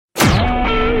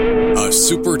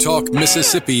SuperTalk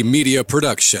Mississippi Media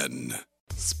production.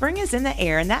 Spring is in the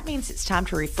air, and that means it's time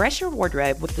to refresh your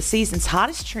wardrobe with the season's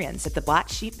hottest trends at the Black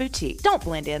Sheep Boutique. Don't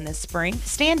blend in this spring.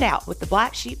 Stand out with the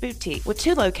Black Sheep Boutique, with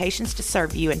 2 locations to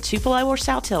serve you in Tupelo or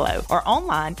Saltillo, or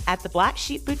online at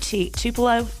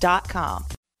theblacksheepboutique.tupelo.com.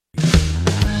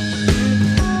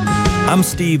 I'm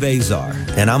Steve Azar,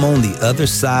 and I'm on the other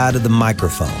side of the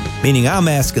microphone, meaning I'm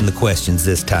asking the questions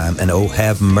this time, and oh,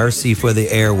 have mercy for the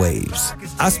airwaves.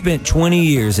 I spent 20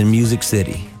 years in Music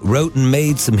City, wrote and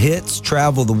made some hits,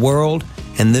 traveled the world,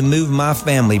 and then moved my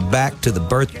family back to the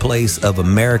birthplace of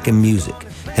American music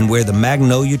and where the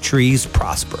magnolia trees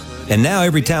prosper. And now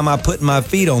every time I put my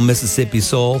feet on Mississippi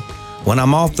soil, when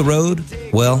I'm off the road,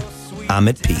 well, I'm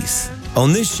at peace.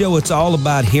 On this show, it's all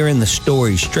about hearing the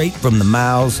stories straight from the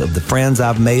mouths of the friends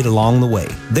I've made along the way,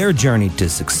 their journey to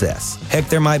success. Heck,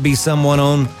 there might be someone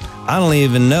on, I don't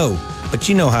even know, but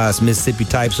you know how us Mississippi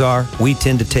types are. We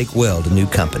tend to take well to new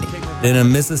company. In a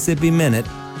Mississippi Minute,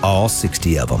 all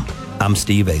 60 of them. I'm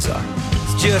Steve Azar.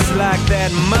 It's just like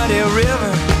that muddy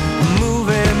river,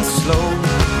 moving slow.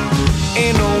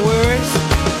 Ain't no worries,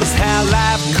 it's how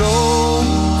life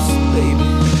goes, baby.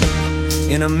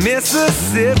 In a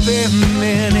Mississippi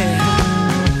Minute.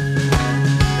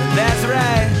 That's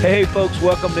right. Hey, folks,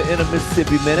 welcome to In a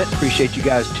Mississippi Minute. Appreciate you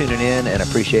guys tuning in, and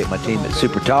appreciate my team at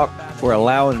SuperTalk for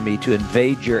allowing me to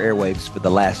invade your airwaves for the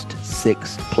last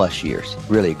 6+ years.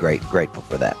 Really grateful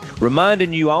for that.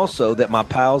 Reminding you also that my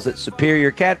pals at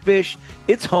Superior Catfish,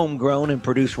 it's homegrown and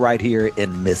produced right here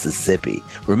in Mississippi.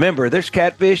 Remember, there's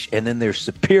catfish, and then there's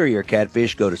Superior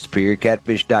Catfish. Go to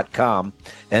superiorcatfish.com.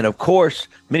 And, of course,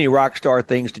 many rock star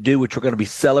things to do, which we're going to be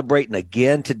celebrating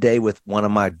again today with one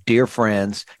of my dear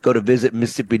friends. Go to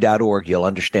visitmississippi.org. You'll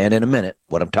understand in a minute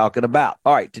what I'm talking about.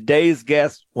 All right, today's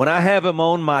guest, when I have him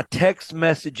on, my text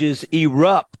messages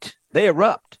erupt. They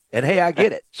erupt. And, hey, I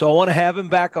get it. So I want to have him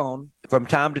back on from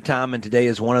time to time, and today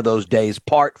is one of those days,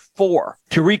 part 4.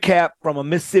 To recap, from a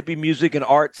Mississippi music and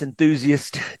arts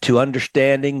enthusiast to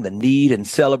understanding the need and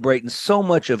celebrating so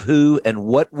much of who and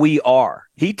what we are.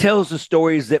 He tells the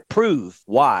stories that prove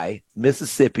why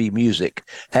Mississippi music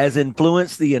has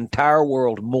influenced the entire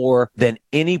world more than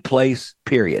any place,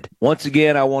 period. Once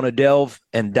again, I want to delve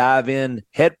and dive in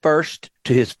headfirst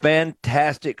to his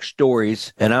fantastic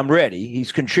stories, and I'm ready.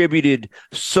 He's contributed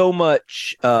so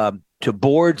much to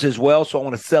boards as well, so I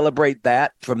want to celebrate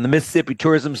that. From the Mississippi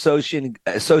Tourism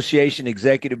Association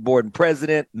Executive Board and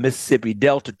President, Mississippi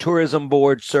Delta Tourism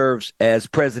Board, serves as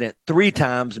president 3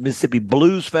 times, Mississippi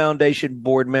Blues Foundation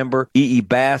Board member, E.E.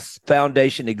 Bass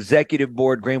Foundation Executive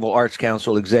Board, Greenville Arts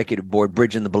Council Executive Board,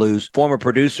 Bridging the Blues, former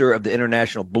producer of the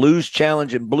International Blues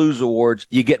Challenge and Blues Awards.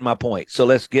 You get my point. So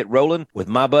let's get rolling with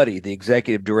my buddy, the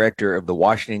Executive Director of the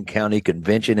Washington County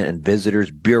Convention and Visitors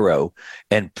Bureau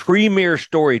and premier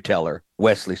storyteller,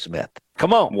 Wesley Smith.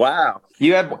 Come on. Wow.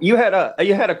 You had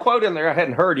a quote in there I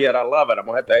hadn't heard yet. I love it. I'm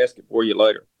going to have to ask it for you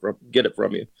later. Get it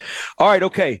from you. All right.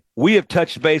 Okay. We have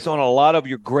touched base on a lot of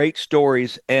your great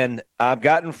stories, and I've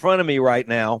got in front of me right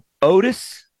now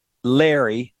Otis,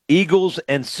 Larry, Eagles,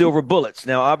 and Silver Bullets.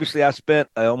 Now, obviously, I spent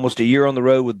almost a year on the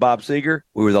road with Bob Seger.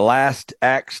 We were the last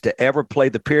acts to ever play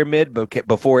the Pyramid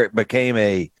before it became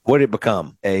what did it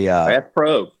become? Bass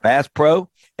Pro. Bass Pro.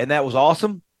 And that was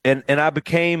awesome. And I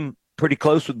became pretty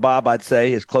close with Bob, I'd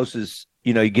say, as close as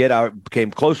you get. I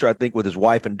became closer, I think, with his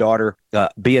wife and daughter,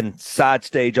 being side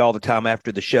stage all the time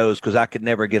after the shows, because I could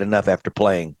never get enough after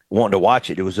playing, wanting to watch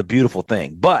it. It was a beautiful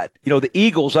thing. But, the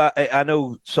Eagles, I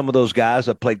know some of those guys.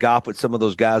 I played golf with some of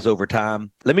those guys over time.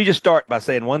 Let me just start by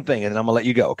saying one thing, and then I'm going to let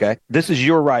you go, okay? This is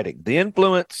your writing. The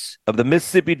influence of the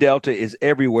Mississippi Delta is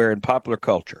everywhere in popular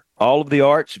culture. All of the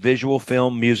arts, visual,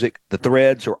 film, music, the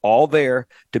threads are all there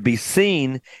to be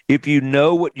seen if you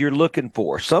know what you're looking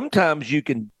for. Sometimes you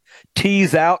can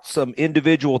tease out some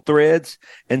individual threads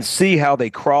and see how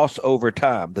they cross over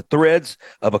time. The threads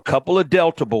of a couple of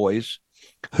Delta boys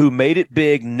who made it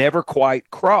big never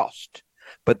quite crossed,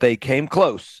 but they came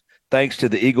close thanks to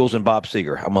the Eagles and Bob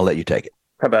Seger. I'm going to let you take it.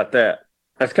 How about that?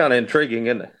 That's kind of intriguing,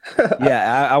 isn't it?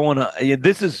 Yeah, I want to.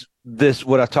 This is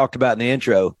what I talked about in the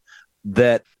intro,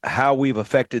 that how we've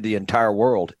affected the entire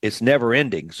world. It's never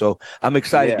ending. So I'm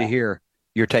excited to hear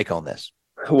your take on this.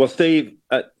 Well, Steve,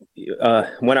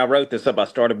 when I wrote this up, I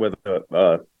started with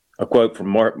a quote from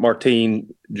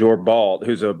Martine Jorbalt,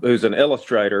 who's an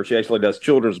illustrator. She actually does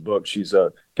children's books. She's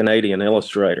a Canadian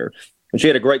illustrator. And she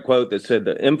had a great quote that said,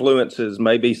 "The influences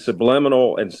may be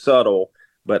subliminal and subtle,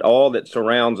 but all that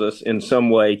surrounds us in some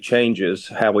way changes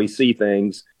how we see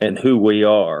things and who we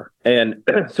are. And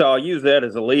so I'll use that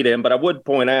as a lead in, but I would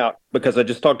point out, because I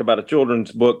just talked about a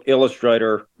children's book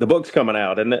illustrator, the book's coming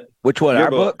out, isn't it? Which one? Your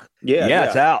Our book? Yeah.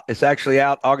 It's out. It's actually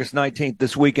out August 19th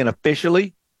this weekend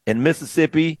officially in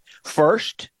Mississippi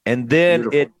first. And then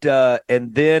Beautiful.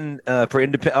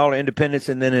 for all independents,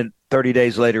 and then 30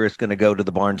 days later, it's going to go to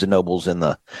the Barnes and Nobles and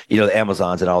the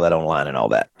Amazons and all that online and all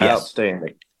that. Yes.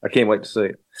 Outstanding. I can't wait to see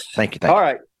it. Thank you. All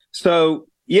right. So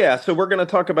we're going to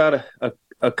talk about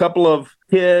a couple of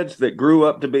kids that grew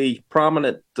up to be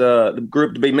prominent, grew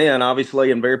up to be men, obviously,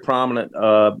 and very prominent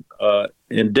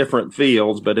in different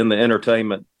fields, but in the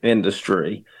entertainment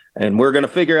industry. And we're going to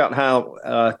figure out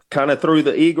how, kind of through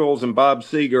the Eagles and Bob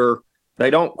Seger, they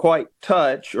don't quite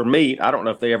touch or meet. I don't know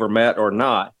if they ever met or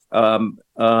not.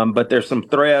 But there's some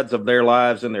threads of their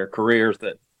lives and their careers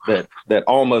that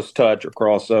almost touch or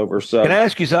cross over. So, can I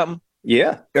ask you something?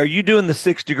 Yeah. Are you doing the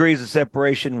 6 degrees of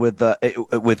separation with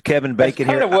Kevin Bacon That's here?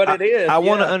 Kind of what it is. I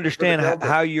want to understand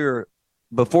how you're,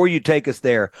 before you take us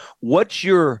there, what's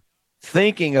your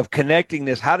thinking of connecting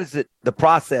this? How does the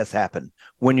process happen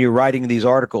when you're writing these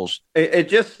articles?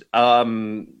 It's just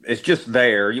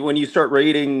there. When you start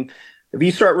reading, if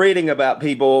you start reading about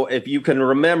people, if you can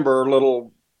remember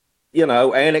little,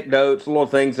 anecdotes, little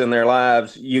things in their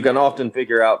lives, you can often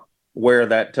figure out where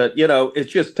that,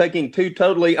 it's just taking two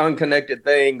totally unconnected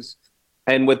things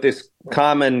and with this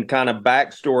common kind of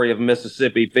backstory of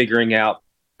Mississippi, figuring out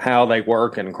how they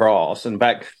work and cross. In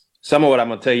fact, some of what I'm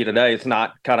going to tell you today, it's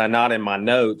not in my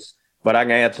notes, but I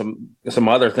can add some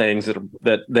other things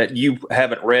that you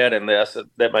haven't read in this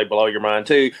that may blow your mind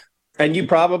too. And you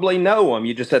probably know them.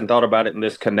 You just hadn't thought about it in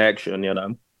this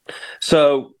connection,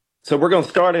 So we're going to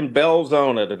start in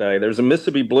Belzona today. There's a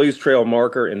Mississippi Blues Trail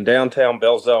marker in downtown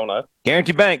Belzona.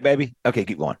 Guarantee Bank, baby. Okay,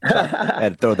 keep going. Sorry. I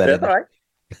had to throw that in there. Right.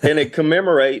 And it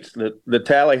commemorates the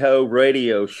Tally-Ho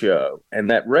radio show. And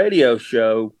that radio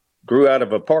show grew out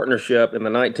of a partnership in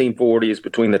the 1940s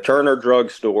between the Turner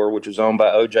Drug Store, which was owned by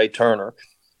O.J. Turner,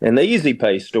 and the Easy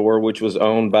Pay Store, which was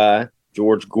owned by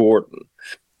George Gordon.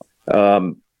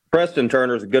 Preston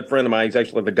Turner is a good friend of mine. He's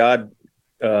actually the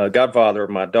godfather of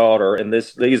my daughter, and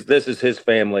this is his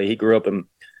family. He grew up in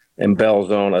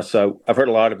Belzona, so I've heard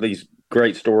a lot of these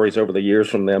great stories over the years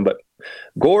from them. But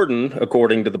Gordon,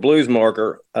 according to the Blues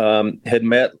Marker, had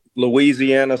met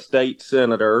Louisiana State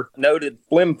Senator, noted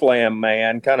flim-flam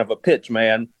man, kind of a pitch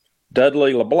man,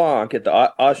 Dudley LeBlanc at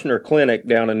the Ochsner Clinic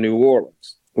down in New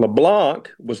Orleans.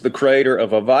 LeBlanc was the creator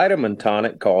of a vitamin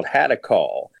tonic called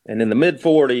Hadacol. And in the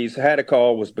mid-40s,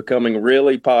 Hadacol was becoming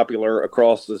really popular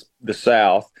across the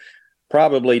South,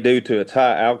 probably due to its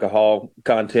high alcohol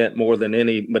content more than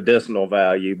any medicinal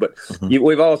value. But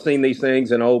we've all seen these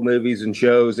things in old movies and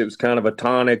shows. It was kind of a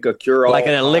tonic, a cure-all. Like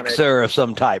an tonic. elixir of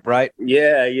some type, right?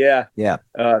 Yeah. Yeah.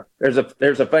 There's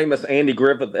a famous Andy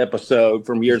Griffith episode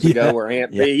from years ago where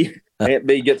Aunt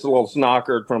B gets a little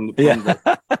snockered from the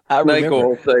snake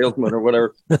oil salesman or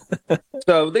whatever.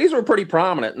 So these were pretty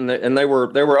prominent, and there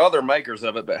were other makers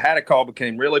of it, but Hadacol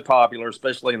became really popular,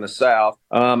 especially in the South.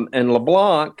 And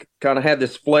LeBlanc kind of had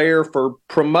this flair for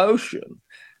promotion,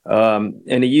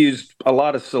 and he used a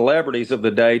lot of celebrities of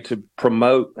the day to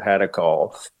promote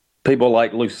Hadacol. People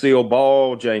like Lucille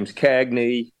Ball, James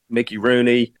Cagney, Mickey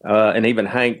Rooney, and even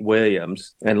Hank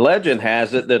Williams. And legend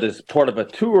has it that as part of a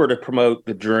tour to promote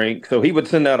the drink, so he would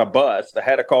send out a bus, the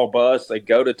Hadacol bus. They'd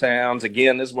go to towns.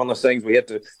 Again, this is one of those things we have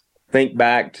to think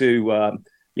back to.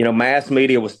 Mass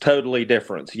media was totally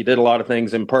different. So you did a lot of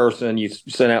things in person. You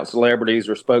sent out celebrities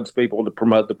or spokespeople to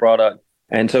promote the product.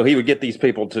 And so he would get these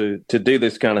people to do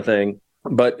this kind of thing.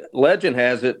 But legend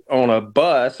has it on a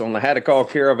bus, on the Hadacol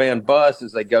Caravan bus,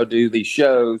 as they go do these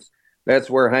shows, that's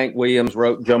where Hank Williams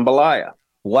wrote Jambalaya.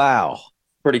 Wow.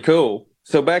 Pretty cool.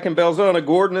 So back in Belzona,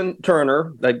 Gordon and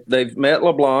Turner, they've met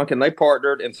LeBlanc, and they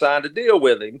partnered and signed a deal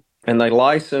with him, and they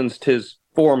licensed his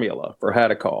formula for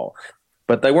Hadacol.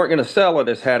 But they weren't going to sell it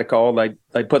as Hadacol.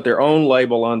 They put their own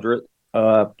label under it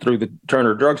through the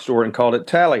Turner Drug Store and called it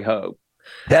Tally-Ho.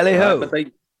 Tally-Ho.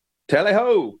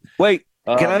 Tally-Ho. Wait,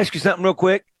 can I ask you something real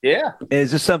quick? Yeah.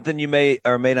 Is this something you may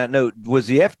or may not know? Was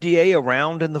the FDA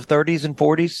around in the 30s and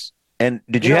 40s? And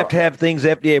did you have to have things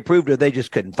FDA approved, or they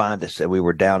just couldn't find us? We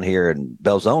were down here in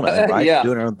Belzona, right?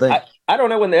 Doing our own thing. I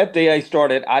don't know when the FDA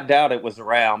started. I doubt it was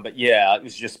around, but yeah, it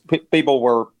was just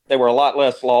there were a lot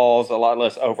less laws, a lot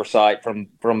less oversight from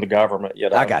the government.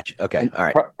 I got you. Okay. All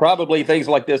right. Probably things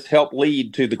like this helped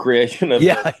lead to the creation of, of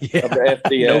the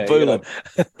FDA. No fooling.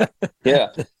 Yeah.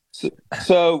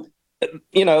 So,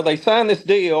 they signed this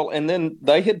deal, and then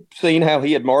they had seen how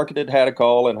he had marketed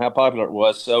Hadacol and how popular it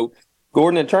was. So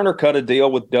Gordon and Turner cut a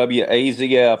deal with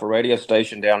WAZF, a radio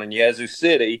station down in Yazoo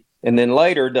City, and then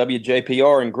later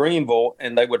WJPR in Greenville,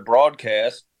 and they would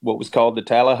broadcast what was called the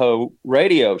Tallahassee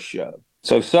Radio Show.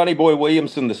 So Sonny Boy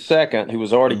Williamson II, who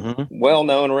was already well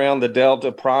known around the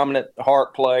Delta, prominent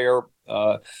harp player,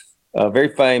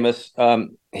 very famous,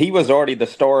 he was already the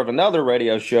star of another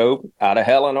radio show out of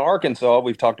Helena, Arkansas.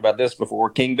 We've talked about this before,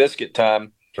 King Biscuit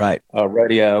Time. Right.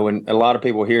 Radio. And a lot of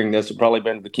people hearing this have probably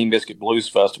been to the King Biscuit Blues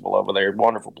Festival over there,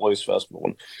 wonderful blues festival.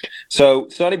 And so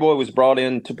Sonny Boy was brought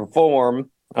in to perform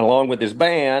along with his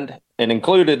band, and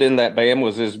included in that band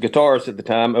was his guitarist at the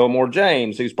time, Elmore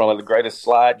James, who's probably the greatest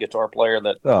slide guitar player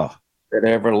that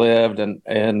ever lived. And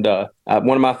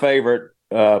one of my favorite,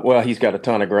 he's got a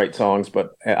ton of great songs,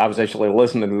 but I was actually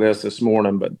listening to this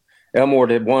morning, but Elmore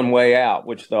did One Way Out,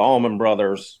 which the Allman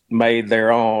Brothers made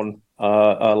their own.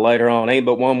 Later on, Ain't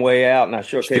But One Way Out, and I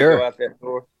sure can't go out that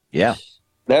door. Yeah.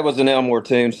 That was an Elmore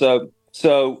tune. So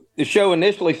the show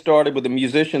initially started with the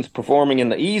musicians performing in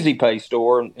the Easy Pay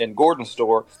store and Gordon's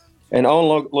store, and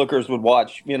onlookers would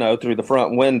watch, through the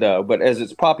front window. But as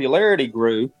its popularity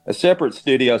grew, a separate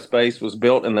studio space was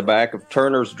built in the back of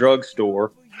Turner's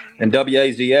drugstore, and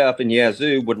WAZF in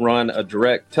Yazoo would run a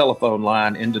direct telephone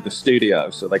line into the studio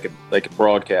so they could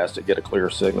broadcast it, get a clear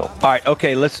signal. All right,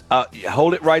 okay, let's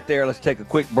hold it right there. Let's take a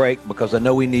quick break because I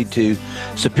know we need to.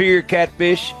 Superior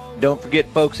Catfish. Don't forget,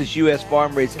 folks, it's U.S.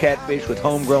 farm-raised catfish with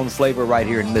homegrown flavor right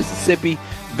here in Mississippi.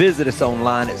 Visit us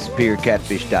online at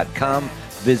superiorcatfish.com.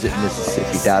 Visit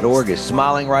Mississippi.org. Is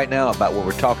smiling right now about what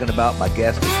we're talking about. My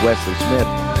guest is Wesley Smith.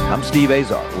 I'm Steve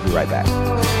Azar. We'll be right back.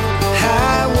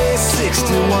 Highway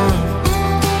 61.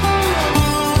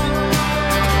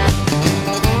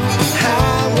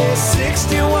 Highway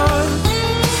 61.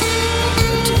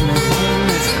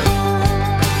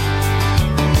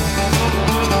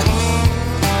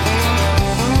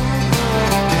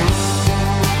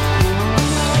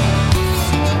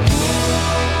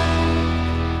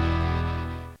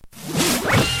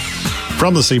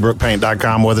 From the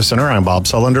SeabrookPaint.com Weather Center, I'm Bob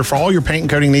Sullender. For all your paint and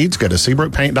coating needs, go to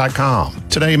SeabrookPaint.com.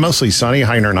 Today, mostly sunny,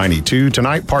 high near 92.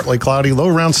 Tonight, partly cloudy, low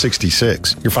around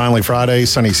 66. Your finally Friday,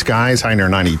 sunny skies, high near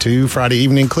 92. Friday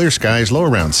evening, clear skies, low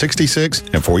around 66.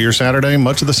 And for your Saturday,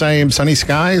 much of the same, sunny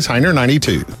skies, high near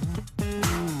 92.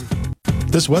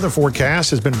 This weather forecast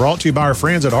has been brought to you by our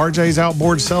friends at RJ's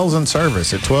Outboard Sales and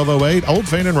Service at 1208 Old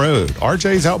Fannin Road.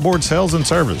 RJ's Outboard Sales and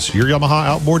Service, your Yamaha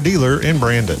outboard dealer in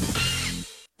Brandon.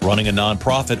 Running a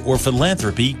nonprofit or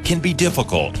philanthropy can be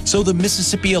difficult, so the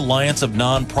Mississippi Alliance of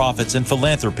Nonprofits and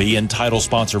Philanthropy and title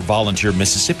sponsor Volunteer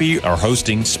Mississippi are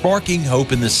hosting Sparking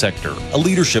Hope in the Sector, a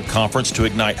leadership conference to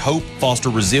ignite hope, foster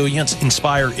resilience,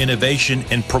 inspire innovation,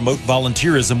 and promote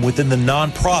volunteerism within the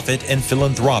nonprofit and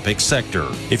philanthropic sector.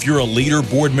 If you're a leader,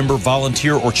 board member,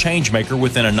 volunteer, or change maker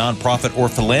within a nonprofit or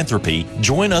philanthropy,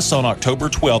 join us on October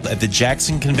 12th at the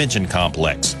Jackson Convention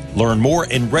Complex. Learn more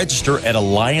and register at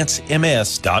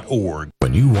alliancems.org.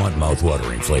 When you want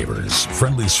mouth-watering flavors,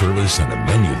 friendly service, and a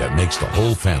menu that makes the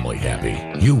whole family happy,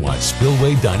 you want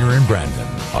Spillway Diner in Brandon,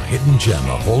 a hidden gem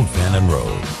of Old Fannin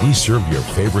Road. We serve your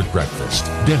favorite breakfast,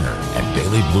 dinner, and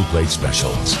daily blue plate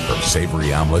specials. From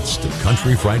savory omelets to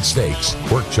country fried steaks,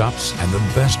 pork chops, and the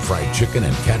best fried chicken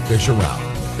and catfish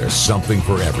around. There's something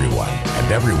for everyone,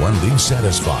 and everyone leaves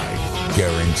satisfied.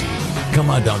 Guaranteed. Come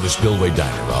on down to Spillway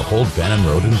Diner off Old Fannin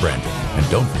Road in Brandon. And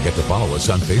don't forget to follow us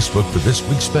on Facebook for this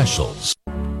week's specials.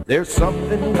 There's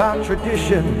something about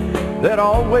tradition that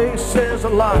always says a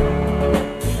lot.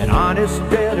 An honest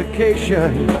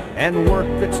dedication and work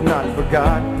that's not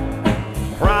forgot.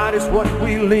 Pride is what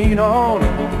we lean on.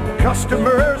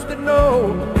 Customers that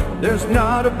know there's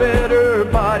not a better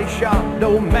body shop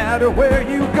no matter where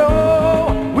you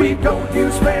go. We don't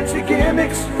use fancy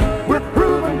gimmicks. We're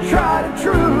proven tried and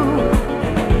true.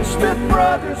 Smith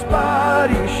Brothers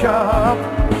Body Shop,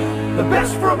 the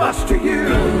best from us to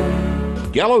you.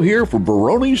 Gallo here for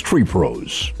Baroni's Tree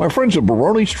Pros. My friends at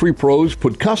Baroni's Tree Pros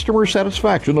put customer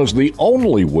satisfaction as the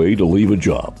only way to leave a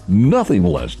job. Nothing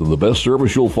less than the best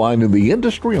service you'll find in the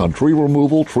industry on tree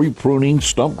removal, tree pruning,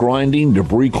 stump grinding,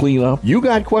 debris cleanup. You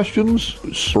got questions?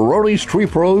 Baroni's Tree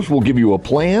Pros will give you a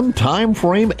plan, time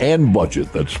frame, and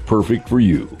budget that's perfect for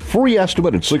you. Free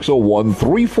estimate at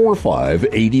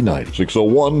 601-345-8090.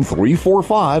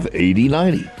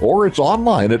 601-345-8090. Or it's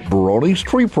online at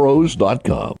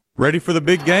baronistreepros.com. Ready for the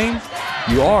big game?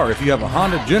 You are if you have a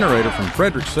Honda generator from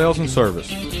Frederick Sales and Service.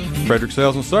 Frederick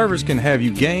Sales and Service can have you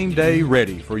game day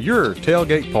ready for your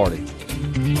tailgate party.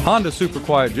 Honda Super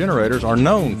Quiet generators are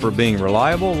known for being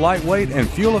reliable, lightweight, and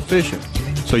fuel efficient,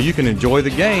 so you can enjoy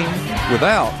the game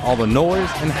without all the noise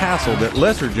and hassle that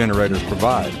lesser generators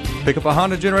provide. Pick up a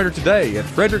Honda generator today at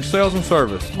Frederick Sales and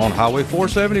Service on Highway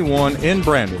 471 in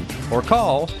Brandon or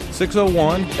call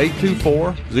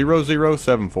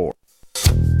 601-824-0074.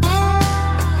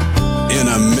 In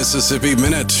a Mississippi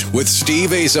Minute with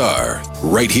Steve Azar,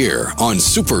 right here on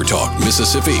SuperTalk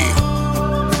Mississippi.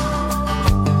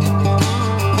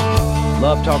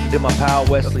 Love talking to my pal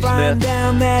Wesley Smith. We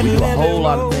do a whole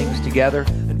lot of things together.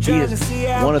 He is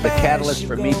one of the catalysts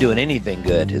for me doing anything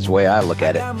good, is the way I look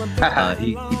at it.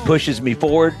 He pushes me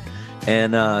forward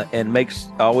and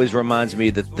always reminds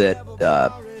me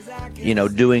that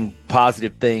doing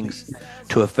positive things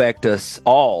to affect us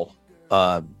all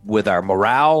with our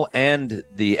morale and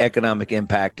the economic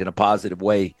impact in a positive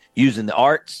way using the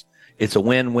arts. It's a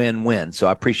win-win-win. So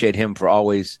I appreciate him for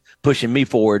always pushing me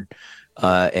forward.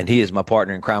 And he is my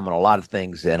partner in crime on a lot of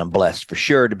things, and I'm blessed for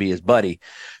sure to be his buddy.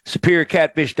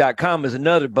 SuperiorCatfish.com is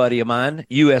another buddy of mine.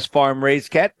 U.S. farm-raised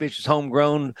catfish is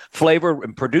homegrown flavor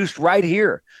and produced right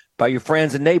here by your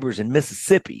friends and neighbors in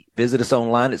Mississippi. Visit us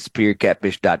online at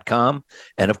SuperiorCatfish.com,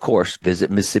 and, of course,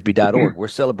 visit Mississippi.org. We're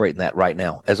celebrating that right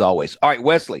now, as always. All right,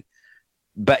 Wesley,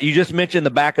 but you just mentioned the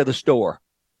back of the store.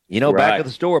 Right. Back of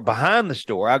the store, behind the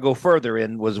store, I go further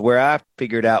in, was where I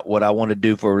figured out what I want to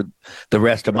do for the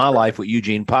rest of my life with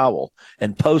Eugene Powell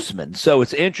and Postman. So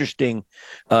it's interesting.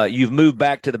 You've moved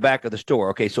back to the back of the store.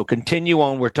 Okay, so continue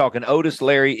on. We're talking Otis,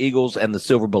 Larry, Eagles, and the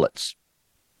Silver Bullets.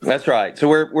 That's right. So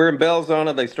we're in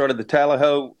Belzona. They started the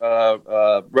Tallahassee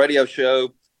radio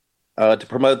show to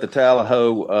promote the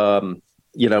Tallahassee,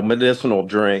 medicinal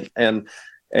drink.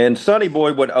 And Sonny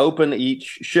Boy would open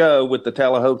each show with the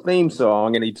Tallahassee theme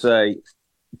song, and he'd say,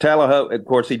 Tallahassee, of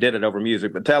course, he did it over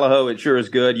music, but Tallahassee, it sure is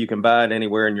good. You can buy it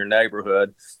anywhere in your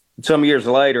neighborhood. Some years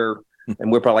later,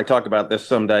 and we'll probably talk about this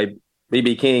someday,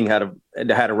 B.B. King had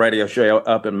a radio show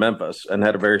up in Memphis and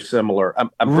had a very similar.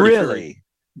 I'm really?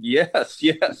 Sure, yes.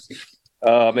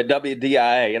 At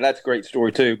WDIA, and that's a great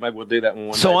story, too. Maybe we'll do that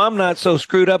one day. So I'm not so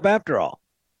screwed up after all.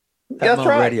 That's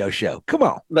right. Radio show. Come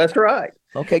on. That's right.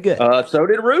 Okay, good. So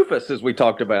did Rufus, as we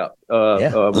talked about.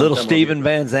 Little Steven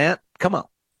Van Zandt. Come on.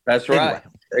 That's right.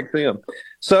 Anyway.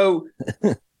 So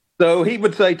he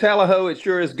would say, Tallahassee, it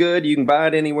sure is good. You can buy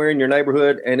it anywhere in your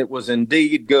neighborhood. And it was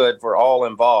indeed good for all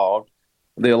involved.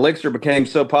 The elixir became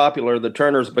so popular, the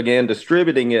Turners began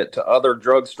distributing it to other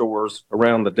drugstores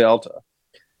around the Delta.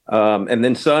 And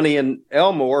then Sonny and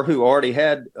Elmore, who already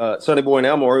had Sonny Boy and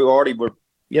Elmore, who already were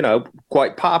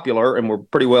quite popular and were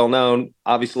pretty well known,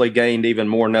 obviously gained even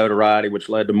more notoriety, which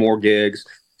led to more gigs.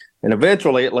 And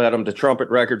eventually it led them to Trumpet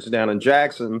Records down in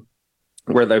Jackson,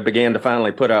 where they began to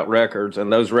finally put out records.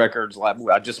 And those records, like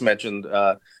I just mentioned,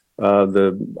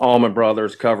 the Allman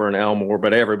Brothers covering Elmore,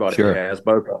 but everybody has,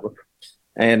 both of them.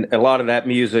 And a lot of that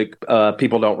music,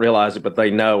 people don't realize it, but they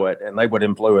know it. And they would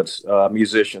influence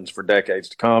musicians for decades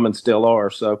to come and still are.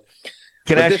 So,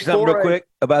 can I ask you something real quick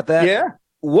about that? Yeah.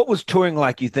 What was touring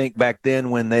like, you think, back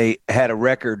then when they had a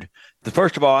record?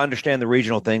 First of all, I understand the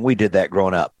regional thing. We did that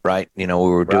growing up, right? We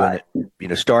were doing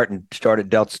it, start at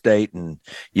Delta State, and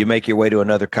you make your way to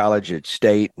another college at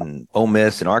State and Ole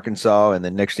Miss and Arkansas, and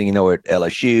then next thing you know, at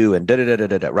LSU and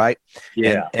da-da-da-da-da, right?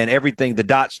 Yeah. And everything, the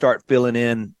dots start filling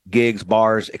in, gigs,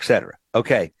 bars, etc.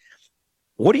 Okay.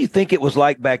 What do you think it was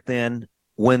like back then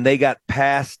when they got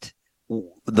past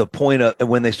the point of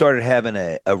when they started having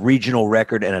a regional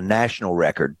record and a national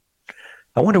record?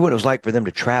 I wonder what it was like for them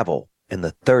to travel in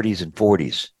the 30s and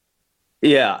 40s.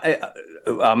 Yeah,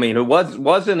 I mean, it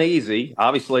wasn't easy.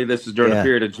 Obviously, this is during the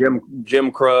period of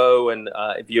Jim Crow, and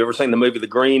if you ever seen the movie The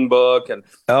Green Book, and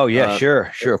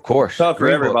sure, of course, tough for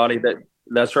everybody.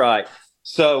 That's right.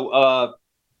 So,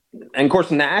 and of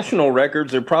course, national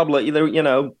records are probably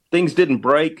things didn't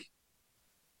break.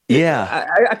 Yeah,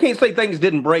 I can't say things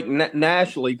didn't break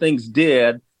nationally. Things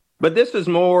did, but this is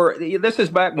more. This is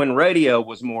back when radio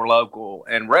was more local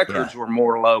and records were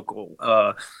more local.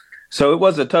 So it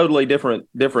was a totally different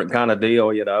kind of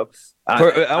deal.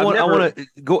 I want to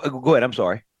go ahead. I'm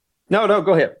sorry. No,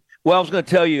 go ahead. Well, I was going to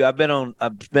tell you, I've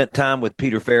spent time with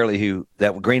Peter Farrelly,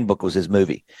 that Green Book was his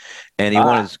movie, and he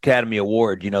won his Academy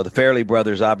Award. The Farrelly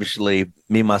brothers, obviously,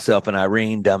 Me, Myself, and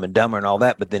Irene, Dumb and Dumber, and all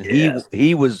that. But then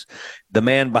he was the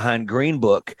man behind Green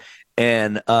Book,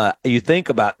 and you think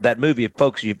about that movie,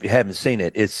 folks. If you haven't seen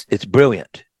it, it's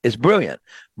brilliant. It's brilliant.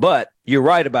 But you're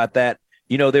right about that.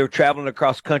 They were traveling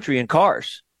across country in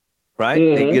cars, right?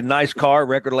 Mm-hmm. They get a nice car.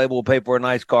 Record label will pay for a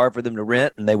nice car for them to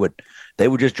rent, and they would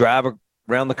just drive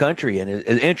around the country. And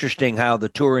it's interesting how the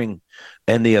touring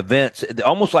and the events,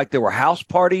 almost like there were house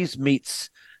parties meets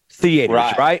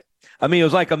theaters, right? I mean, it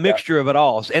was like a mixture of it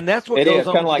all. And that's what it goes is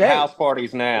on kind of like today. House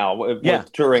parties now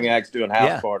with touring acts doing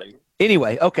house parties.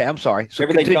 Anyway, okay, I'm sorry. So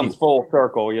everything comes full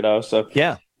circle, So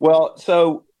Well,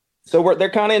 so they're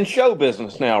kind of in show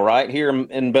business now, right here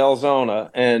in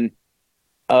Belzona, and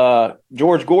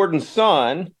George Gordon's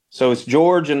son. So it's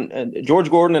George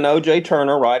Gordon and O.J.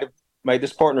 Turner, right? Have made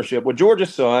this partnership. Well,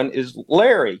 George's son is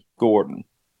Larry Gordon.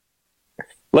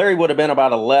 Larry would have been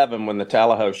about 11 when the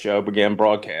Tallahassee show began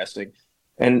broadcasting,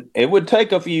 and it would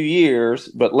take a few years,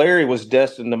 but Larry was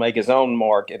destined to make his own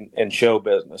mark in show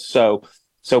business. So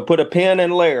put a pin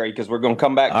in Larry, because we're going to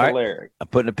come back to Larry. I'm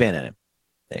putting a pin in him.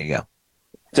 There you go.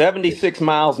 76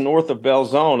 miles north of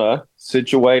Belzona,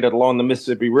 situated along the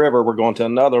Mississippi River, we're going to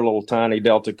another little tiny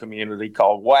Delta community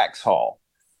called Waxhaw.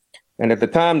 And at the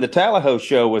time the Tallahassee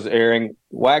show was airing,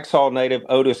 Waxhaw native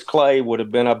Otis Clay would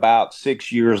have been about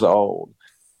 6 years old.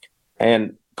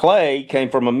 And Clay came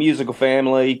from a musical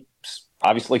family,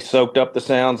 obviously soaked up the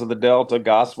sounds of the Delta,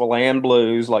 gospel and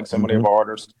blues, like so many of our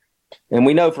artists. And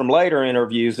we know from later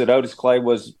interviews that Otis Clay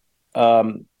was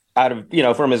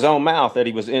from his own mouth, that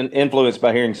he was influenced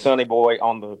by hearing Sonny Boy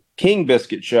on the King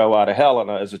Biscuit show out of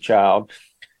Helena as a child.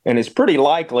 And it's pretty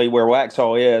likely where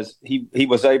Waxhaw is, he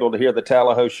was able to hear the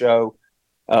Tallahassee show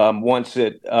once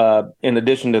it, in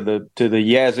addition to the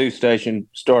Yazoo station,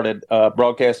 started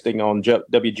broadcasting on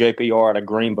WJPR out of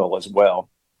Greenville as well.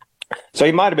 So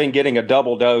he might have been getting a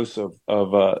double dose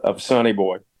of Sonny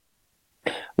Boy.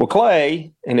 Well,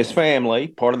 Clay and his family,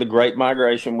 part of the Great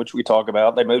Migration, which we talk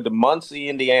about, they moved to Muncie,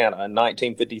 Indiana in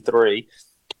 1953.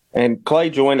 And Clay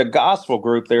joined a gospel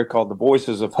group there called the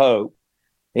Voices of Hope.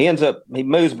 He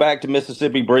moves back to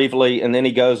Mississippi briefly, and then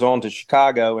he goes on to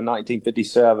Chicago in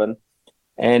 1957.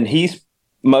 And he's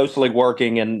mostly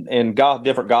working in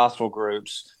different gospel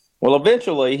groups. Well,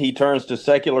 eventually he turns to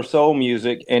secular soul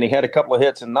music, and he had a couple of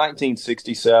hits in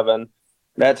 1967.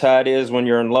 That's How It Is When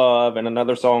You're in Love, and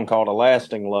another song called A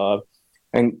Lasting Love.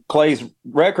 And Clay's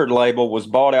record label was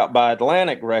bought out by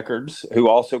Atlantic Records, who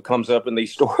also comes up in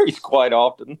these stories quite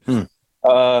often.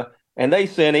 And they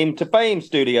sent him to Fame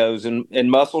Studios in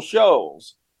Muscle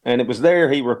Shoals. And it was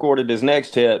there he recorded his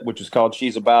next hit, which is called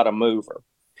She's About a Mover.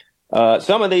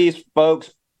 Some of these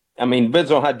folks,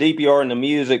 depends on how deep you are in the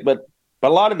music, but a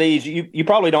lot of these, you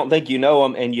probably don't think you know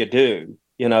them, and you do.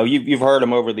 You've heard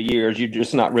them over the years. You're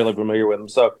just not really familiar with them.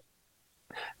 So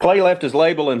Clay left his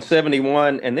label in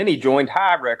 1971, and then he joined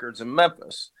High Records in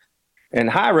Memphis. And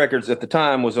High Records at the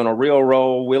time was on a real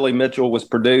roll. Willie Mitchell was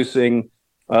producing.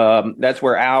 That's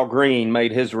where Al Green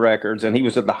made his records, and he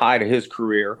was at the height of his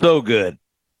career. So good.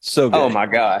 Oh, my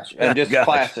gosh. And just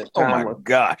classic. Oh, my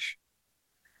gosh.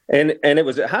 And it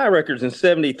was at High Records in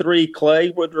 1973, Clay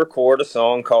would record a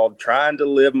song called Trying to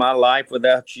Live My Life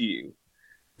Without You.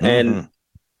 And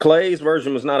Clay's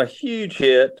version was not a huge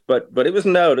hit, but it was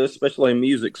noticed, especially in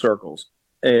music circles.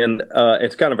 And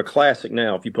it's kind of a classic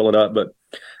now if you pull it up. But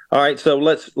all right, so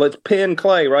let's pin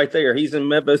Clay right there. He's in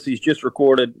Memphis. He's just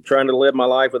recorded Trying to Live My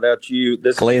Life Without You.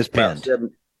 This Clay is pinned.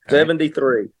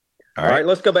 73. All right,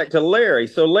 let's go back to Larry.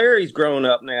 So Larry's grown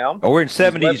up now. Oh, we're in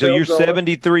 70. So you're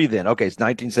 73 then. Okay, it's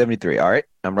 1973. All right,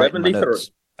 I'm writing my notes.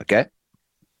 Okay.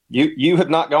 You have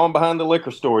not gone behind the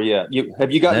liquor store yet. Have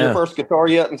you gotten your first guitar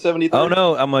yet in 73? Oh,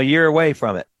 no, I'm a year away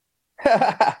from it.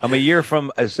 I'm a year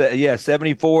from,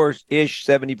 74-ish,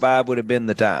 75 would have been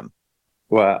the time.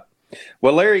 Wow.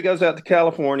 Well, Larry goes out to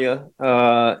California,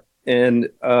 and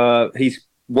he's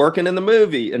working in the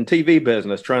movie and TV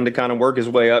business, trying to kind of work his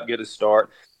way up, get his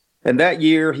start. And that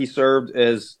year, he served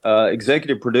as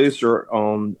executive producer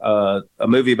on a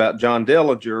movie about John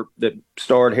Dillinger that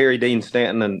starred Harry Dean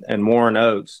Stanton and Warren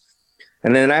Oates.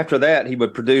 And then after that, he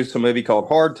would produce a movie called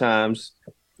Hard Times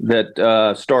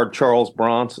that starred Charles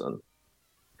Bronson.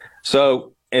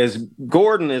 So as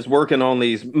Gordon is working on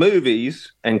these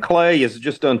movies and Clay is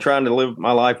just done Trying to Live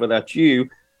My Life Without You,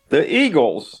 the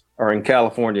Eagles are in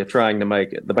California trying to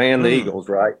make it. The band, the Eagles,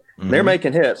 right? They're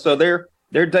making hits. So their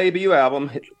debut album,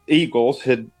 Eagles,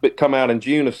 had come out in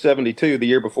June of 1972, the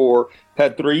year before,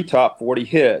 had 3 top 40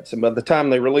 hits. And by the time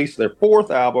they released their 4th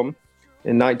album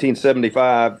in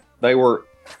 1975, they were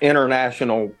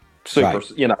international super,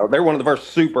 they're one of the first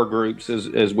super groups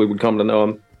as we would come to know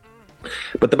them.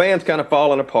 But the band's kind of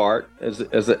fallen apart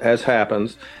as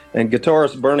happens. And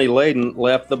guitarist Bernie Layden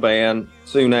left the band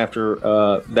soon after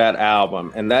that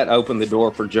album. And that opened the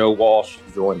door for Joe Walsh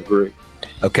to join the group.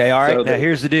 Okay, all right. So now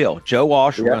here's the deal. Joe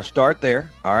Walsh, we're going to start there.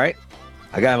 All right.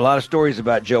 I got a lot of stories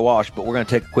about Joe Walsh, but we're going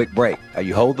to take a quick break.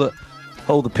 You hold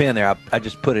the pen there. I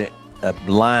just put a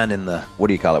line in the, what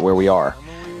do you call it, where we are.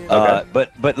 Okay.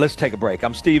 But let's take a break.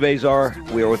 I'm Steve Azar.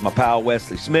 We are with my pal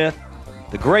Wesley Smith,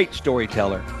 the great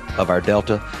storyteller of our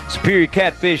Delta. Superior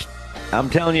Catfish I'm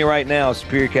telling you right now,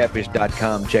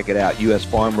 SuperiorCatfish.com. Check it out. U.S.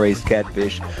 farm-raised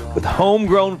catfish with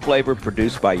homegrown flavor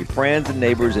produced by your friends and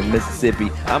neighbors in Mississippi.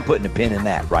 I'm putting a pin in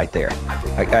that right there.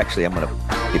 Actually, I'm going to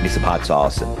give me some hot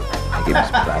sauce and give me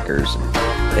some crackers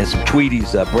and some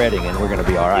Tweety's breading, and we're going to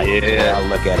be all right. Yeah. I'll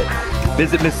look at it.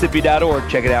 Visit Mississippi.org.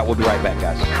 Check it out. We'll be right back,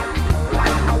 guys.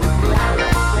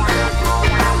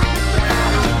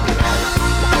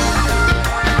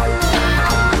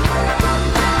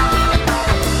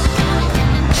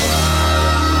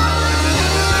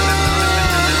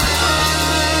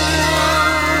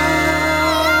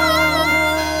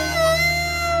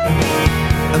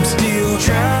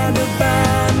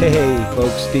 Hey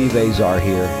folks, Steve Azar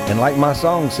here, and like my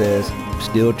song says, I'm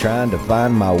still trying to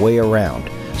find my way around.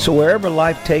 So wherever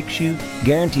life takes you,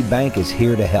 Guarantee Bank is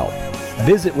here to help.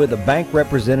 Visit with a bank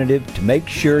representative to make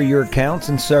sure your accounts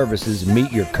and services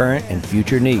meet your current and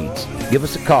future needs. Give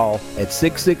us a call at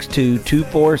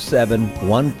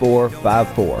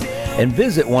 662-247-1454 and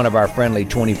visit one of our friendly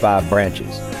 25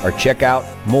 branches or check out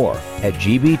more at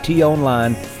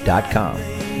gbtonline.com.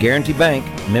 Guarantee Bank,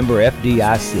 member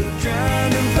FDIC.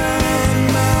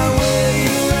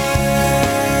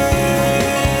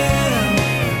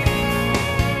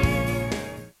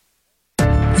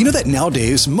 You know that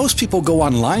nowadays, most people go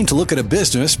online to look at a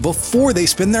business before they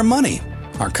spend their money.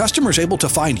 Are customers able to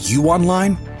find you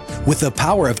online? With the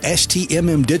power of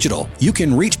STMM Digital, you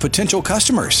can reach potential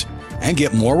customers and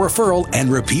get more referral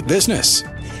and repeat business.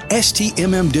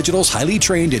 STMM Digital's highly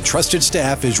trained and trusted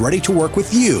staff is ready to work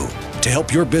with you to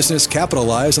help your business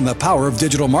capitalize on the power of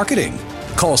digital marketing.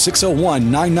 Call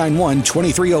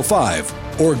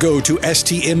 601-991-2305 or go to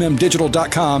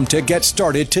stmmdigital.com to get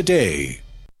started today.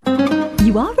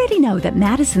 You already know that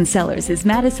Madison Cellars is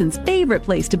Madison's favorite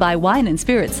place to buy wine and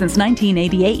spirits since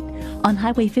 1988. On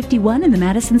Highway 51 in the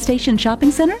Madison Station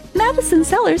Shopping Center, Madison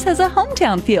Cellars has a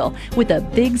hometown feel with a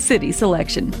big city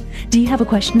selection. Do you have a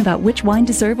question about which wine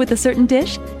to serve with a certain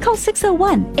dish? Call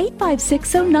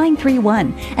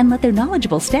 601-856-0931 and let their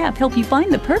knowledgeable staff help you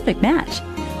find the perfect match.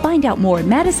 Find out more at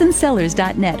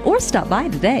madisonsellars.net or stop by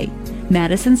today.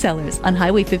 Madison Cellars on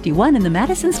Highway 51 in the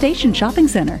Madison Station Shopping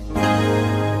Center.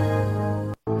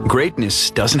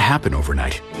 Greatness doesn't happen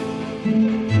overnight.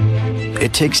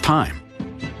 It takes time,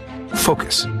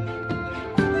 focus,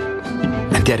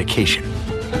 and dedication.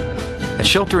 At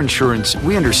Shelter Insurance,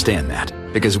 we understand that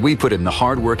because we put in the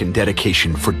hard work and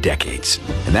dedication for decades.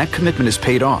 And that commitment is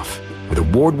paid off with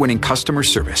award-winning customer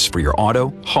service for your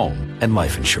auto, home, and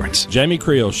life insurance. Jamie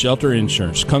Creel, Shelter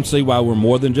Insurance. Come see why we're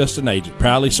more than just an agent.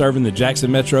 Proudly serving the Jackson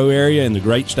metro area and the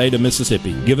great state of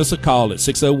Mississippi. Give us a call at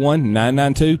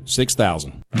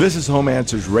 601-992-6000. This is Home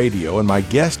Answers Radio, and my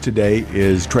guest today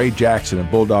is Trey Jackson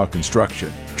of Bulldog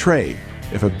Construction. Trey,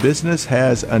 if a business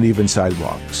has uneven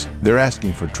sidewalks, they're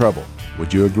asking for trouble.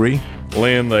 Would you agree?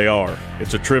 Lynn, they are.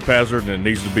 It's a trip hazard and it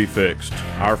needs to be fixed.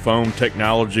 Our foam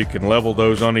technology can level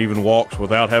those uneven walks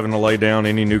without having to lay down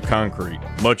any new concrete.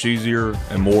 Much easier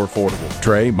and more affordable.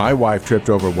 Trey, my wife tripped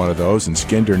over one of those and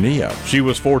skinned her knee up. She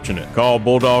was fortunate. Call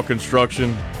Bulldog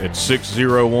Construction at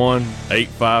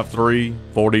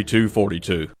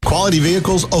 601-853-4242. Quality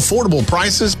vehicles, affordable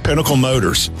prices, Pinnacle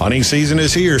Motors. Hunting season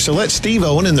is here, so let Steve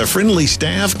Owen and the friendly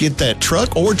staff get that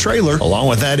truck or trailer along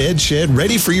with that Ed shed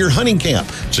ready for your hunting camp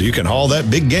so you can haul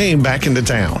that big game back into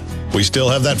town. We still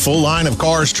have that full line of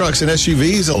cars, trucks, and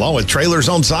SUVs along with trailers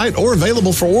on site or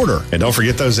available for order. And don't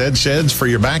forget those Ed sheds for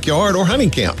your backyard or hunting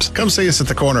camps. Come see us at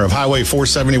the corner of Highway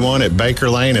 471 at Baker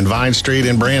Lane and Vine Street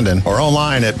in Brandon or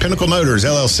online at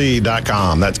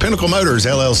PinnacleMotorsLLC.com. That's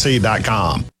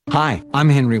PinnacleMotorsLLC.com. Hi, I'm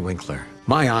Henry Winkler.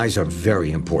 My eyes are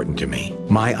very important to me.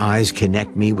 My eyes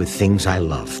connect me with things I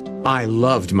love. I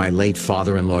loved my late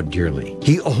father-in-law dearly.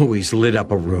 He always lit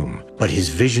up a room, but his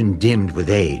vision dimmed with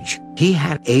age. He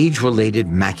had age-related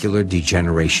macular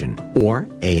degeneration, or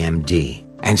AMD.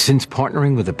 And since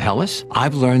partnering with Apellis,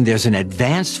 I've learned there's an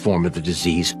advanced form of the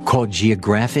disease called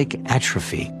geographic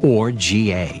atrophy, or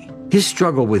GA. His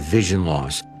struggle with vision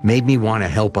loss made me want to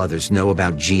help others know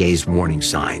about GA's warning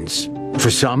signs. For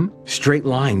some, straight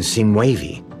lines seem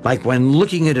wavy, like when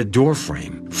looking at a door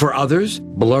frame. For others,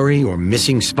 blurry or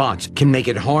missing spots can make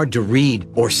it hard to read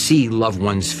or see loved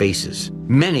ones' faces.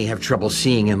 Many have trouble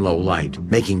seeing in low light,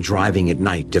 making driving at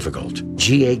night difficult.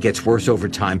 GA gets worse over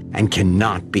time and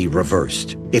cannot be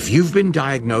reversed. If you've been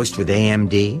diagnosed with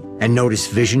AMD and notice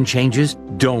vision changes,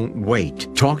 don't wait.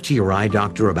 Talk to your eye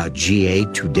doctor about GA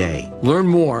today. Learn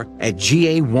more at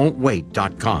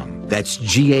GAWon'tWait.com. That's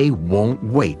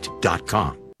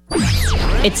GAWon'tWait.com.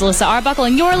 It's Alyssa Arbuckle,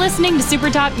 and you're listening to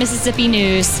SuperTalk Mississippi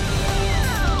News.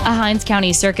 A Hinds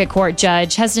County Circuit Court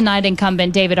judge has denied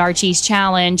incumbent David Archie's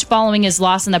challenge following his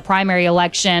loss in the primary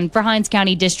election for Hinds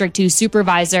County District 2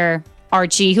 Supervisor.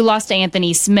 Archie, who lost to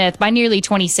Anthony Smith by nearly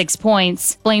 26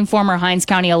 points, blamed former Hinds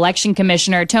County Election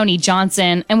Commissioner Tony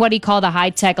Johnson and what he called a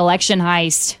high-tech election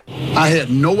heist. I had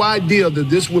no idea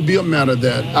that this would be a matter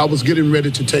that I was getting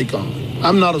ready to take on.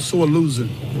 I'm not a sore loser.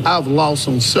 I've lost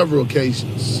on several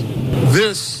occasions.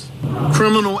 This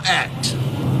criminal act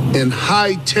and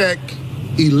high-tech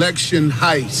election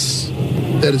heist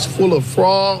that is full of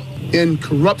fraud and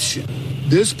corruption,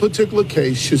 this particular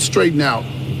case should straighten out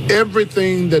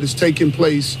everything that is taking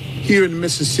place here in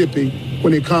Mississippi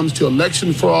when it comes to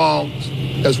election frauds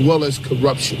as well as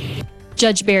corruption.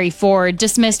 Judge Barry Ford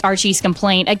dismissed Archie's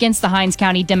complaint against the Hinds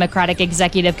County Democratic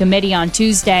Executive Committee on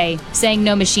Tuesday, saying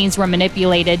no machines were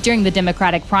manipulated during the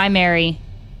Democratic primary.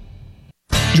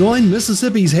 Join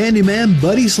Mississippi's handyman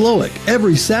Buddy Slowick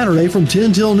every Saturday from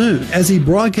 10 till noon as he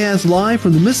broadcasts live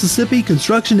from the Mississippi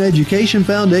Construction Education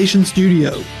Foundation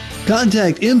studio.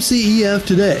 Contact MCEF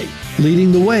today,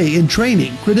 leading the way in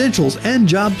training, credentials, and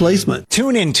job placement.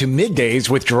 Tune in to Middays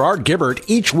with Gerard Gibbert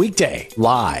each weekday,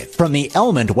 live from the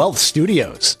Element Wealth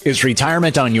Studios. Is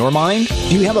retirement on your mind?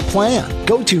 Do you have a plan?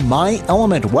 Go to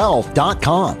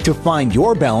myelementwealth.com to find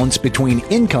your balance between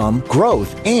income,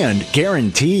 growth, and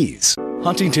guarantees.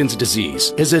 Huntington's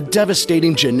disease is a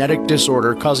devastating genetic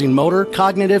disorder causing motor,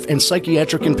 cognitive, and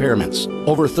psychiatric impairments.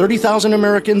 Over 30,000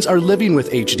 Americans are living with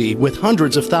HD, with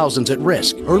hundreds of thousands at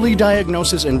risk. Early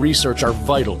diagnosis and research are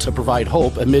vital to provide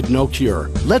hope amid no cure.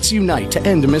 Let's unite to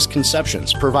end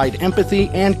misconceptions, provide empathy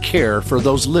and care for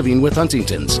those living with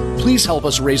Huntington's. Please help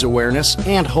us raise awareness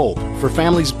and hope for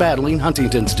families battling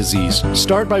Huntington's disease.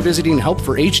 Start by visiting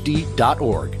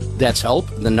helpforhd.org. That's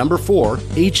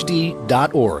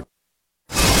help4hd.org.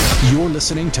 You're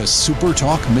listening to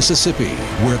SuperTalk Mississippi,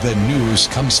 where the news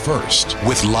comes first.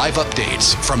 With live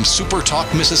updates from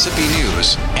SuperTalk Mississippi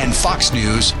News and Fox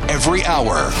News every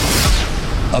hour.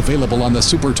 Available on the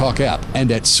SuperTalk app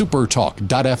and at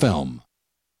supertalk.fm.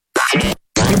 Can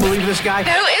you believe this guy?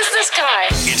 Who is this guy?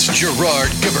 It's Gerard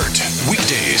Gibbert.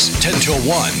 Weekdays 10 till 1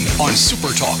 on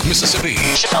SuperTalk Mississippi.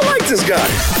 I like this guy.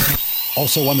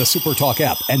 Also on the SuperTalk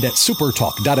app and at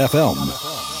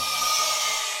supertalk.fm.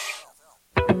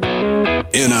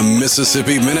 In a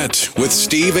Mississippi Minute with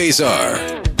Steve Azar.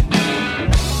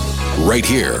 Right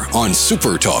here on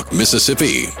SuperTalk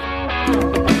Mississippi.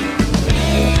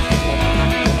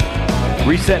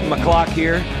 Resetting my clock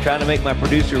here, trying to make my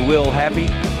producer Will happy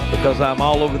because I'm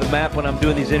all over the map when I'm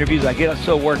doing these interviews. I get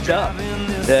so worked up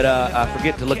that I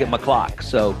forget to look at my clock.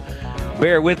 So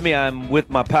bear with me. I'm with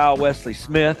my pal Wesley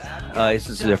Smith. This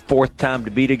is their fourth time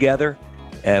to be together.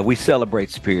 We celebrate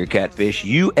Superior Catfish,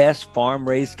 U.S.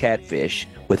 farm-raised catfish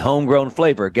with homegrown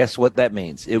flavor. Guess what that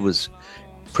means? It was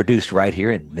produced right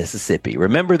here in Mississippi.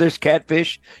 Remember, there's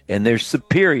catfish and there's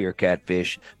Superior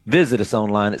Catfish. Visit us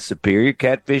online at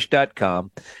superiorcatfish.com.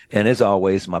 And as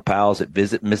always, my pals at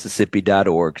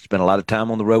visitmississippi.org. Spent a lot of time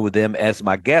on the road with them, as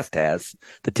my guest has,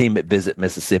 the team at Visit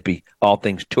Mississippi, all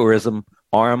things tourism,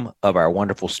 arm of our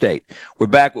wonderful state. We're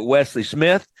back with Wesley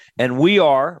Smith, and we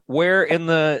are where in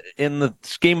the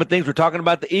scheme of things we're talking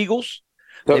about the Eagles.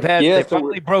 They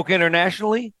finally broke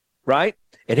internationally, right?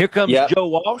 And here comes Joe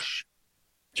Walsh.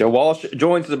 Joe Walsh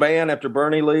joins the band after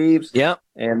Bernie leaves. Yeah.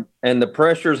 And the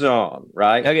pressure's on,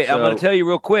 right? Okay, so I'm going to tell you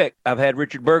real quick. I've had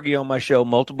Richard Berge on my show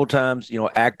multiple times,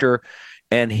 actor,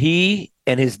 and he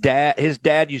and his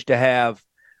dad used to have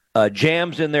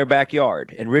jams in their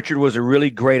backyard, and Richard was a really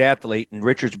great athlete, and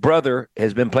Richard's brother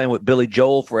has been playing with Billy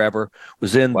Joel forever,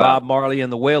 was in Bob Marley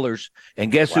and the Wailers,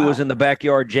 and guess who was in the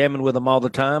backyard jamming with them all the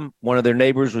time? One of their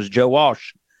neighbors was Joe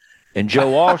Walsh, and Joe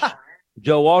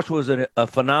Walsh was a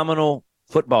phenomenal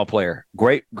football player,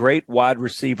 great wide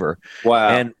receiver,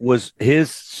 and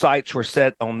his sights were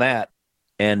set on that,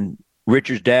 and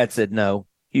Richard's dad said, no,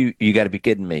 you got to be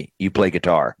kidding me, you play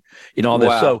guitar, all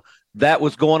this. So that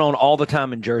was going on all the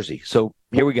time in Jersey. So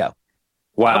here we go.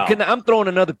 Wow. I'm throwing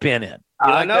another pin in.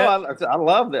 I know. I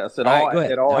love this. All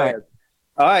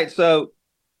right. So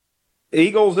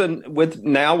Eagles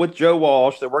with Joe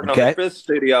Walsh, they're working on their fifth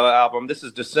studio album. This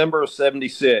is December of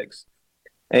 1976.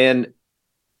 And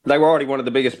they were already one of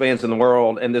the biggest bands in the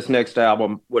world. And this next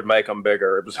album would make them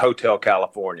bigger. It was Hotel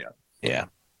California. Yeah.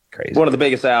 Crazy. One of the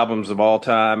biggest albums of all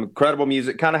time. Incredible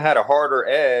music. Kind of had a harder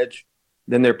edge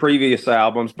than their previous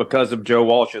albums because of Joe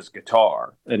Walsh's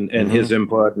guitar and his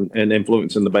input and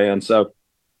influence in the band. So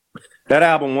that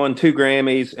album won 2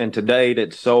 Grammys, and to date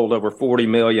it's sold over 40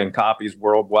 million copies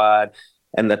worldwide.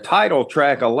 And the title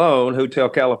track alone, Hotel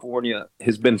California,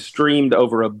 has been streamed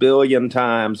over 1 billion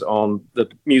times on the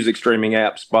music streaming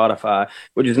app Spotify,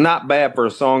 which is not bad for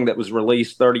a song that was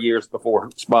released 30 years before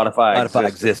Spotify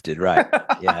existed. Right.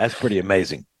 Yeah, that's pretty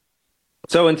amazing.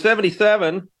 So in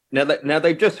 77, now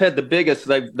they've just had the biggest,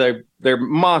 they're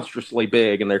monstrously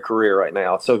big in their career right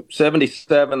now. So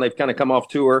 77, they've kind of come off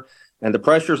tour and the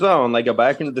pressure's on. They go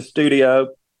back into the studio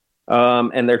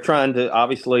and they're trying to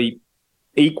obviously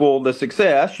equal the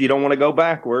success. You don't want to go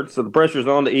backwards. So the pressure's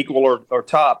on to equal or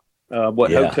top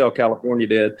what Hotel California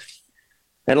did.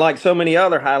 And like so many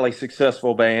other highly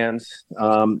successful bands,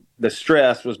 the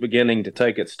stress was beginning to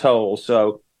take its toll.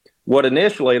 So they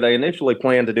initially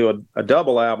planned to do a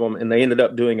double album, and they ended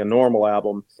up doing a normal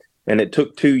album, and it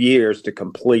took 2 years to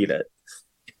complete it.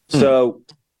 So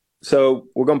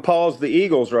we're going to pause the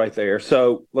Eagles right there.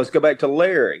 So let's go back to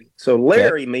Larry. So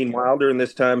Larry, meanwhile, during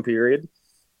this time period,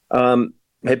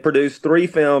 had produced 3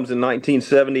 films in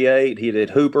 1978. He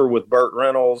did Hooper with Burt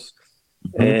Reynolds,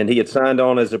 and he had signed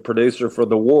on as a producer for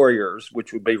The Warriors,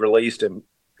 which would be released in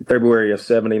February of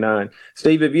 79.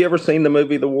 Steve, have you ever seen the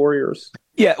movie The Warriors?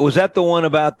 Yeah, was that the one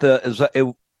about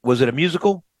was it a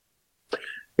musical?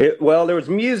 Well, there was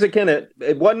music in it.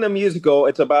 It wasn't a musical.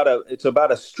 It's about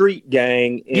a street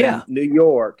gang in New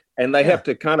York, and they have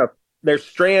to they're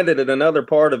stranded in another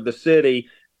part of the city.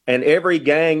 And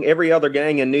every other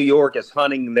gang in New York is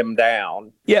hunting them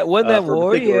down. Yeah, wasn't that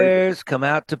Warriors come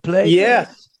out to play?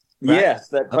 Yes, right? Yes,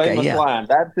 that famous line.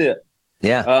 That's it.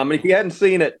 Yeah. If you hadn't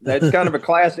seen it, that's kind of a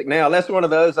classic now. That's one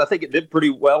of those, I think it did pretty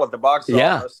well at the box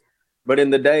office. But in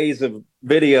the days of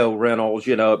video rentals,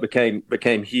 it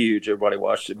became huge. Everybody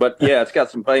watched it. But yeah, it's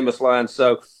got some famous lines.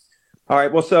 So, all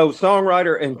right. Well, so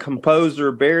songwriter and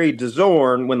composer Barry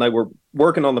DeZorn, when they were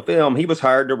working on the film, he was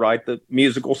hired to write the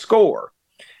musical score.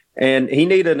 And he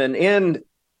needed an end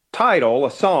title,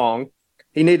 a song.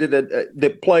 He needed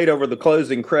that played over the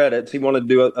closing credits. He wanted to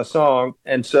do a song.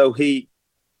 And so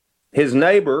his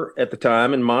neighbor at the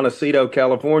time in Montecito,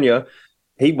 California,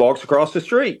 he walks across the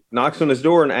street, knocks on his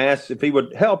door and asks if he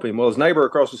would help him. Well, his neighbor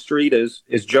across the street is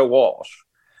Joe Walsh.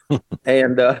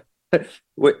 And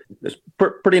it's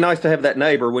pretty nice to have that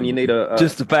neighbor when you need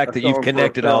just the fact that you've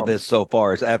connected all this so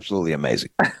far is absolutely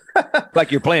amazing.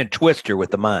 Like you're playing Twister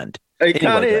with the mind. It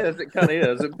kind of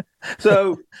is.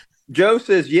 So Joe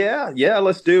says, yeah,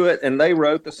 let's do it. And they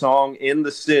wrote the song In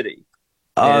the City.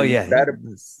 Oh, In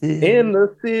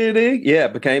the City. Yeah,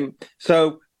 it became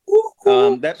so.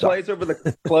 That plays over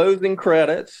the closing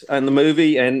credits and the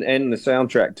movie and the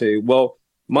soundtrack too. Well,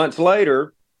 months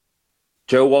later,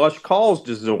 Joe Walsh calls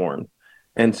DeZorn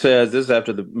and says, this is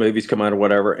after the movie's come out or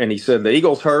whatever. And he said the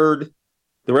Eagles the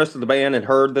rest of the band had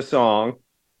heard the song,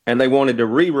 and they wanted to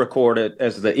re-record it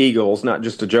as the Eagles, not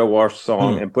just a Joe Walsh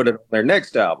song, and put it on their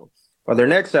next album. Well, their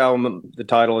next album, the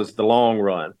title is The Long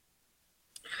Run.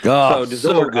 Oh,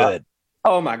 so good.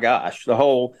 Oh my gosh. The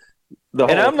whole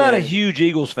and I'm not a huge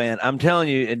Eagles fan. I'm telling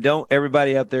you, and don't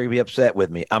everybody out there be upset with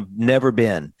me. I've never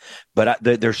been, but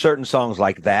there's certain songs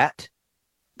like that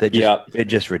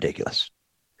it's just ridiculous.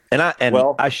 And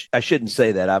I shouldn't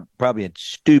say that. I'm probably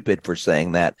stupid for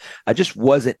saying that. I just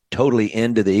wasn't totally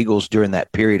into the Eagles during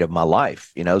that period of my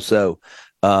life, So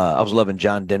I was loving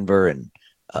John Denver and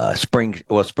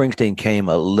Springsteen came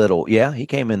a little. Yeah, he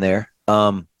came in there.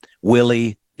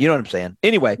 Willie. You know what I'm saying?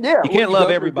 Anyway, you can't love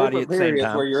everybody at the same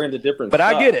time. Where you're into different but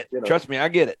stuff, I get it. Trust me, I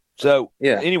get it. So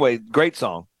anyway, great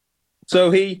song. So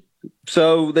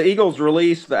the Eagles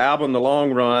released the album The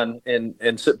Long Run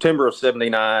in September of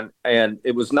 79, and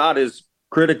it was not as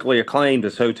critically acclaimed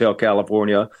as Hotel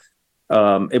California.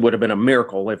 It would have been a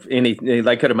miracle if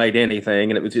they could have made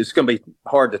anything, and it's going to be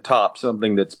hard to top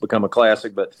something that's become a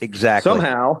classic. But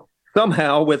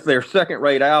somehow with their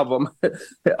second-rate album,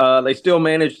 they still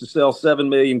managed to sell 7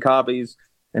 million copies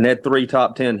and had 3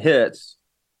 top 10 hits,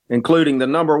 including the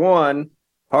number one,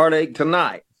 Heartache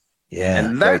Tonight. Yeah,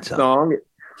 and that song,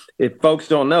 if folks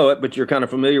don't know it, but you're kind of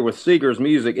familiar with Seeger's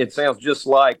music, it sounds just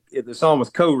like the song was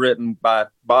co-written by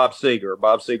Bob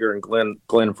Seger and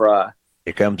Glenn Frey.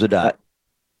 Here comes a dot.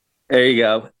 There you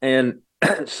go. And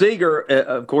Seeger,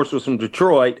 of course, was from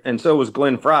Detroit, and so was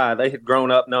Glenn Frey. They had grown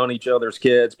up, known each other's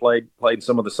kids, played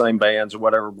some of the same bands or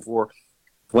whatever before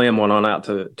Glenn went on out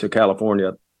to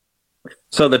California.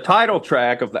 So the title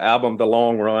track of the album, The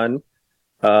Long Run,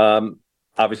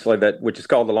 obviously which is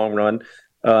called The Long Run,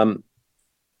 Glenn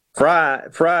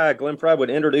Frey would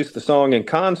introduce the song in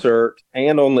concert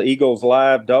and on the Eagles'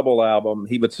 live double album.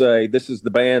 He would say, this is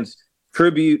the band's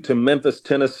tribute to Memphis,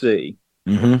 Tennessee.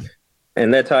 Mm-hmm.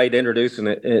 And that's how he'd introduce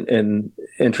it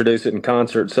in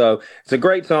concert. So it's a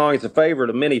great song. It's a favorite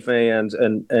of many fans.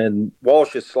 And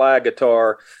Walsh's slide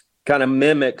guitar kind of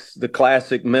mimics the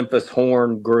classic Memphis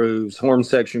horn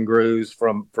section grooves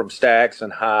from Stax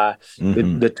and High,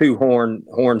 the two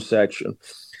horn section.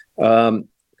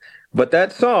 But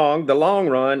that song, The Long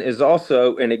Run, is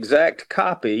also an exact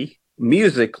copy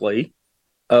musically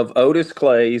of Otis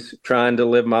Clay's Trying to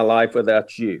Live My Life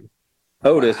Without You.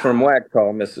 Otis from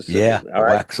Waxhaw, Mississippi. Yeah, all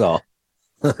right? Waxhaw.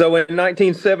 So in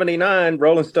 1979,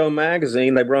 Rolling Stone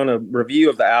magazine, they run a review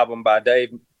of the album by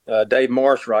Dave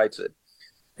Marsh writes it.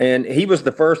 And he was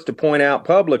the first to point out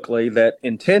publicly that,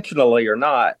 intentionally or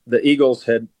not, the Eagles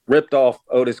had ripped off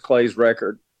Otis Clay's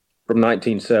record from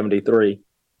 1973.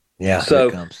 Yeah, so here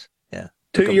it comes. Yeah.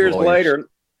 2 years later,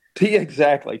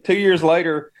 exactly. 2 years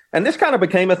later, and this kind of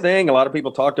became a thing. A lot of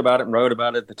people talked about it and wrote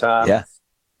about it at the time. Yeah.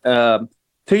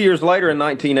 2 years later, in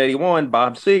 1981,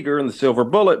 Bob Seger and the Silver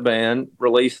Bullet Band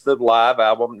released the live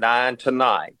album 9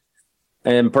 Tonight.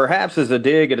 And perhaps as a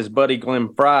dig at his buddy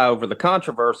Glenn Frey over the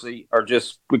controversy, or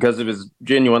just because of his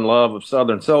genuine love of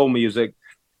Southern soul music,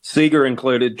 Seger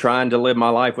included Trying to Live My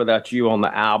Life Without You on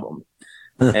the album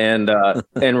and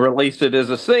released it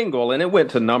as a single. And it went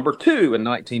to number 2 in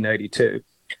 1982.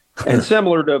 And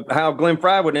similar to how Glenn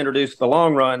Frey would introduce The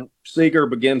Long Run, Seger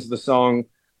begins the song,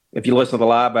 if you listen to the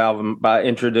live album, by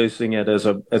introducing it as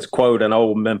quote, an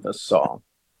old Memphis song.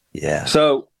 Yeah.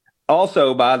 So,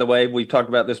 also, by the way, we've talked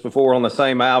about this before on the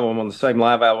same album, on the same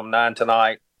live album, 9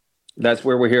 Tonight. That's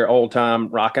where we hear Old Time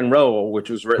Rock and Roll, which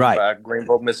was written by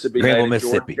Greenville, Mississippi.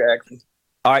 Mississippi.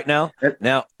 All right, now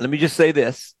let me just say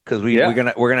this, because we're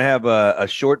gonna have a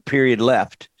short period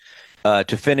left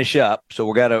to finish up, so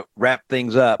we're gonna wrap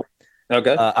things up.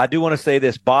 Okay. I do want to say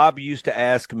this. Bob used to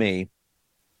ask me,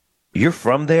 "You're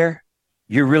from there?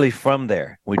 You're really from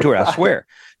there?" We toured. I swear,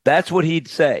 that's what he'd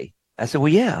say. I said, "Well,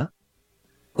 yeah."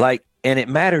 And it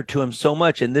mattered to him so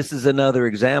much. And this is another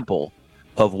example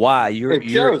of why it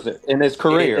shows it in his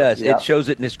career. It does. Yeah. It shows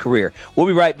it in his career. We'll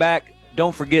be right back.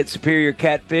 Don't forget, Superior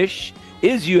Catfish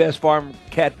is U.S. Farm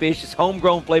Catfish. It's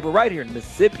homegrown flavor right here in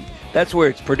Mississippi. That's where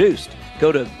it's produced.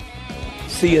 Go to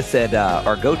see us at,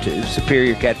 or go to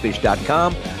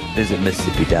superiorcatfish.com. Visit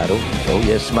Mississippi.org. Oh,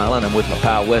 yes, smiling. I'm with my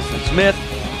pal, Wesley Smith.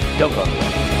 Don't go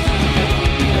away.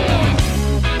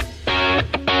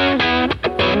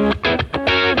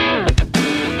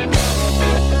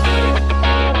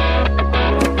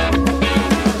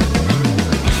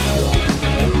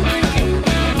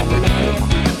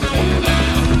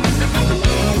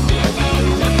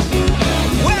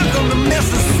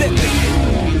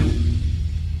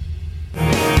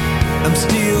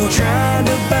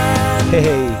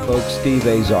 Hey folks, Steve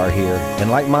Azar here, and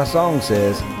like my song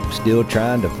says, I'm still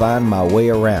trying to find my way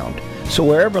around. So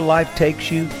wherever life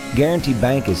takes you, Guarantee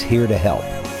Bank is here to help.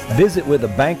 Visit with a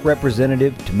bank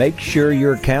representative to make sure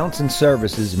your accounts and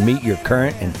services meet your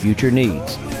current and future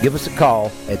needs. Give us a call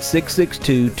at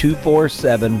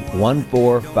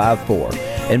 662-247-1454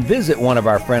 and visit one of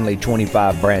our friendly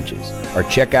 25 branches, or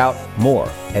check out more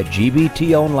at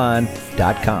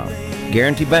gbtonline.com.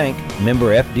 Guarantee Bank,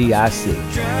 member FDIC.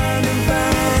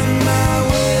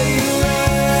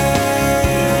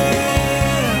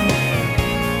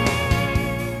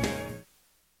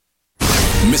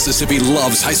 Mississippi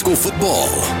loves high school football,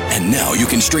 and now you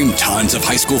can stream tons of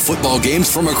high school football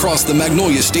games from across the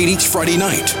Magnolia State each Friday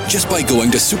night just by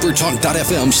going to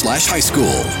supertalk.fm/high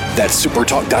school. That's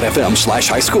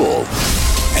supertalk.fm/high school.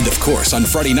 And of course, on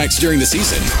Friday nights during the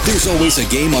season, there's always a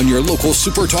game on your local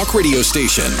SuperTalk radio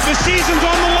station. The season's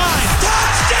on the line.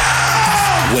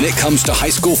 Touchdown! When it comes to high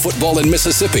school football in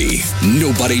Mississippi,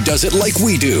 nobody does it like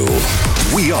we do.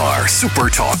 We are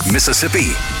SuperTalk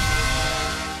Mississippi.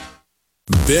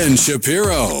 Ben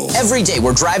Shapiro. Every day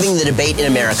we're driving the debate in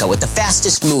America with the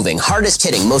fastest moving, hardest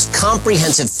hitting, most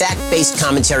comprehensive fact-based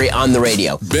commentary on the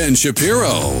radio. Ben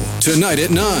Shapiro, tonight at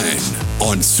 9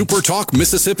 on SuperTalk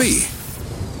Mississippi.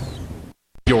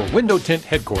 Your window tint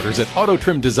headquarters at Auto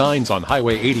Trim Designs on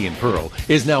Highway 80 in Pearl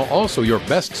is now also your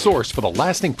best source for the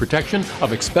lasting protection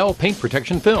of Expel paint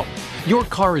protection film. Your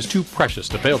car is too precious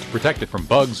to fail to protect it from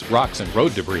bugs, rocks, and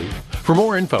road debris. For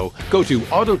more info, go to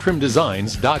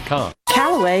autotrimdesigns.com.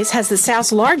 Callaway's has the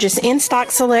South's largest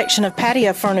in-stock selection of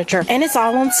patio furniture, and it's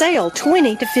all on sale,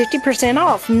 20 to 50%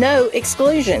 off, no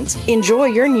exclusions. Enjoy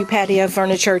your new patio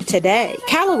furniture today.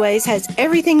 Callaway's has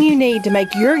everything you need to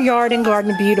make your yard and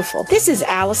garden beautiful. This is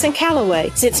Allison Callaway.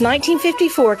 Since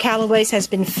 1954, Callaway's has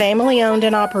been family-owned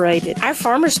and operated. Our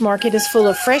farmers market is full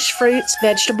of fresh fruits,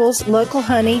 vegetables, local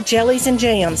honey, jellies, and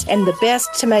jams, and the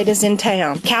best tomatoes in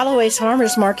town. Callaway's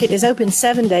Farmers Market is open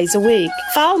 7 days a week.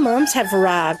 Fall months have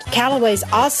arrived. Callaway's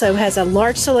Callaway's also has a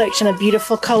large selection of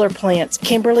beautiful color plants,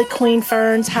 Kimberly queen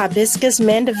ferns, hibiscus,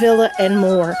 mandevilla, and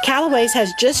more. Callaway's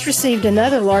has just received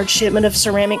another large shipment of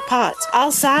ceramic pots,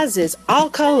 all sizes, all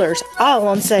colors, all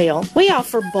on sale. We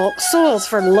offer bulk soils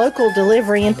for local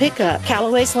delivery and pickup.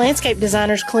 Callaway's landscape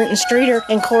designers Clinton Streeter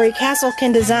and Corey Castle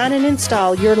can design and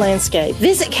install your landscape.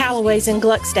 Visit Callaway's in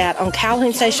Gluckstadt on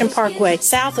Calhoun Station Parkway,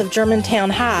 south of Germantown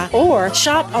High, or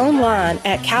shop online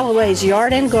at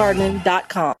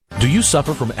Callaway'sYardandGarden.com. Do you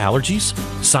suffer from allergies,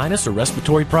 sinus, or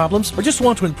respiratory problems, or just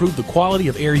want to improve the quality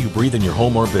of air you breathe in your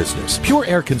home or business? Pure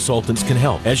Air Consultants can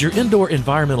help. As your indoor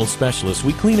environmental specialists,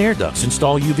 we clean air ducts,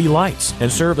 install UV lights,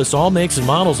 and service all makes and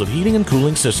models of heating and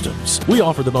cooling systems. We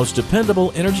offer the most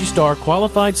dependable Energy Star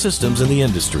qualified systems in the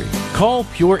industry. Call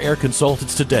Pure Air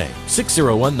Consultants today,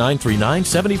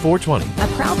 601-939-7420. A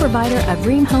proud provider of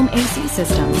Ream Home AC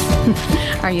systems.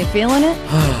 Are you feeling it?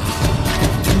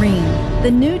 Ream,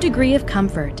 the new degree of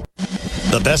comfort.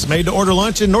 The best made-to-order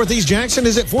lunch in Northeast Jackson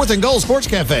is at 4th and Gold Sports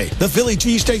Cafe. The Philly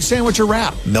cheesesteak sandwich or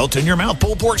wrap, melt-in-your-mouth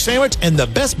pulled pork sandwich, and the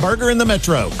best burger in the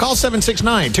metro. Call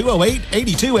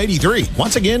 769-208-8283.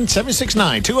 Once again,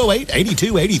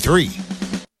 769-208-8283.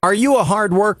 Are you a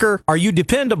hard worker? Are you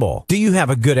dependable? Do you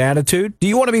have a good attitude? Do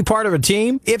you want to be part of a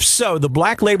team? If so, the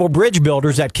Black Label Bridge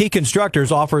Builders at Key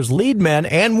Constructors offers lead men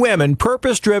and women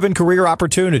purpose-driven career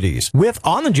opportunities with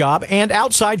on-the-job and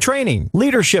outside training,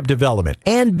 leadership development,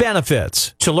 and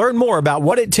benefits. To learn more about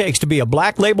what it takes to be a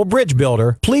Black Label Bridge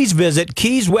Builder, please visit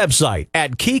Key's website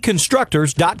at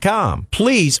keyconstructors.com.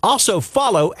 Please also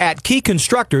follow at Key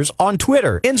Constructors on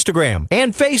Twitter, Instagram,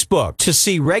 and Facebook to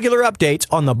see regular updates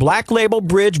on the Black Label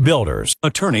Bridge Builders.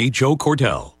 Attorney Joe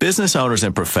Cordell. Business owners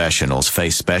and professionals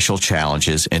face special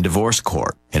challenges in divorce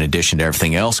court. In addition to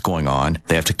everything else going on,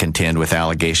 they have to contend with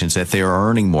allegations that they are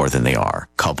earning more than they are,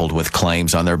 coupled with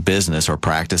claims on their business or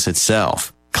practice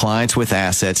itself. Clients with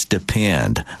assets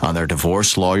depend on their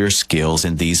divorce lawyer's skills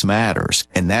in these matters,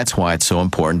 and that's why it's so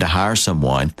important to hire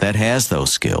someone that has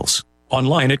those skills.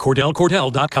 Online at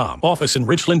CordellCordell.com. Office in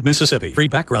Richland, Mississippi. Free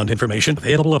background information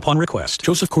available upon request.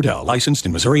 Joseph Cordell, licensed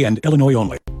in Missouri and Illinois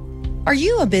only. Are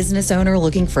you a business owner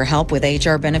looking for help with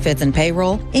HR benefits and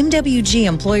payroll? MWG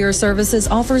Employer Services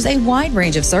offers a wide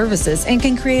range of services and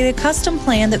can create a custom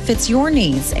plan that fits your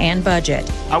needs and budget.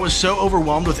 I was so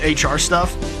overwhelmed with HR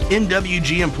stuff.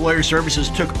 MWG Employer Services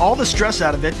took all the stress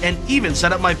out of it and even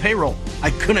set up my payroll. I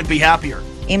couldn't be happier.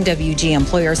 MWG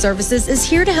Employer Services is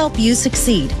here to help you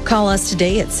succeed. Call us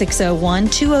today at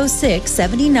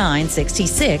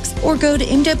 601-206-7966 or go to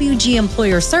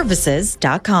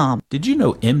MWGEmployerServices.com. Did you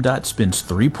know MDOT spends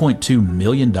 $3.2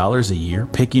 million a year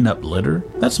picking up litter?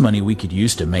 That's money we could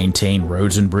use to maintain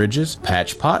roads and bridges,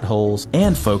 patch potholes,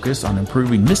 and focus on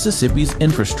improving Mississippi's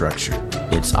infrastructure.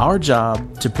 It's our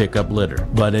job to pick up litter,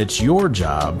 but it's your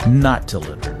job not to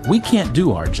litter. We can't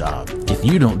do our job if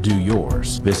you don't do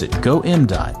yours. Visit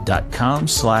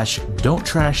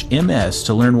GoMDOT.com/Don'tTrashMS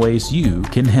to learn ways you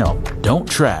can help. Don't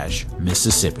Trash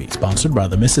Mississippi. Sponsored by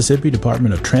the Mississippi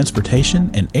Department of Transportation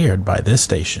and aired by this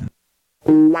station.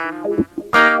 In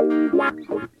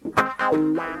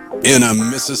a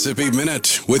Mississippi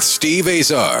Minute with Steve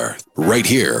Azar, right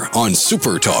here on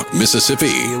SuperTalk Mississippi.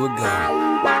 Here we go.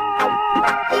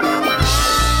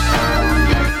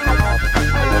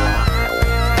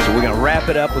 So we're going to wrap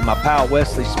it up with my pal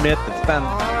Wesley Smith. It's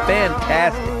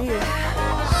fantastic,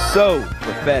 so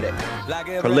prophetic,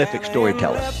 prolific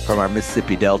storyteller from our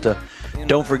Mississippi Delta.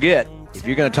 Don't forget, if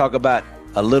you're going to talk about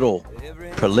a little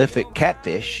prolific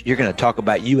catfish, you're going to talk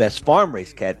about U.S. farm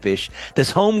raised catfish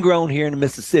that's homegrown here in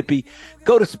Mississippi.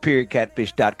 Go to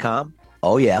superiorcatfish.com.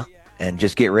 Oh, yeah. And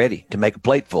just get ready to make a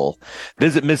plate full.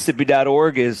 Visit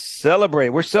Mississippi.org is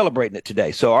celebrating. We're celebrating it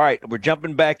today. So, all right, we're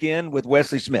jumping back in with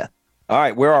Wesley Smith. All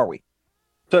right, where are we?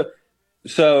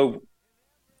 So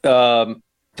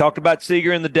talked about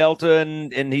Seeger in the Delta,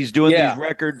 and he's doing these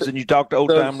records, and you talked to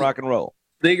Old Time Rock and Roll.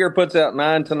 Seeger puts out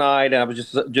 9 tonight, and I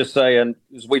was just saying,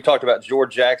 as we talked about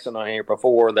George Jackson on here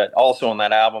before, that also on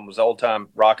that album was Old Time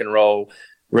Rock and Roll,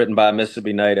 written by a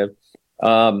Mississippi native.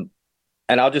 And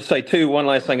I'll just say, too, one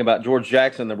last thing about George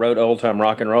Jackson that wrote Old Time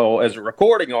Rock and Roll. As a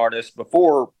recording artist,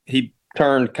 before he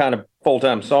turned kind of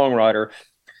full-time songwriter,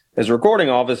 as a recording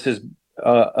artist,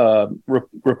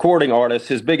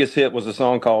 his biggest hit was a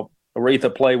song called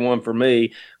Aretha Play One For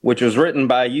Me, which was written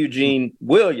by Eugene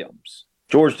Williams.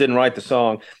 George didn't write the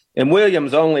song. And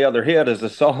Williams' only other hit as a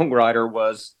songwriter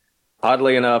was,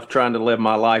 oddly enough, Trying to Live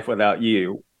My Life Without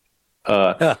You.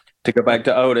 To go back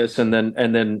to Otis, and then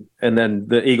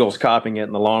the Eagles copying it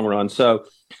in the long run. So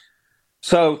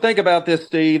think about this,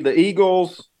 Steve. The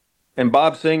Eagles and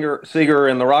Bob Seger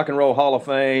in the Rock and Roll Hall of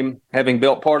Fame, having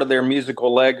built part of their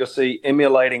musical legacy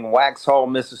emulating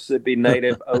Waxhaw, Mississippi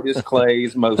native Otis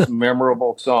Clay's most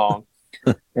memorable song.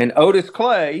 And Otis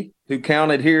Clay, who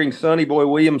counted hearing Sonny Boy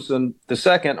Williamson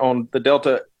II on the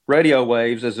Delta radio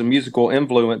waves as a musical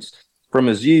influence from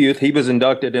his youth, he was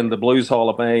inducted in the Blues Hall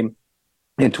of Fame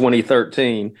in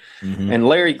 2013. Mm-hmm. And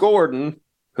Larry Gordon,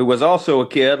 who was also a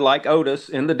kid like Otis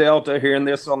in the Delta, hearing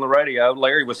this on the radio.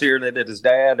 Larry was hearing it at his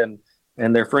dad and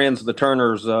their friends, the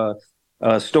Turners,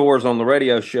 stores on the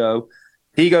radio show.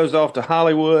 He goes off to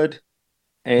Hollywood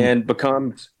and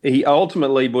he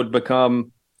ultimately would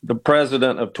become the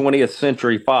president of 20th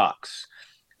Century Fox.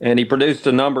 And he produced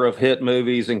a number of hit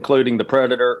movies, including the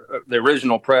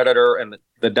original Predator and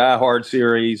the Die Hard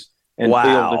series and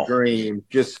Field of Dreams.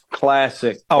 Just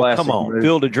classic. Oh, come on. Movies.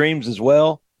 Field of Dreams as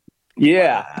well?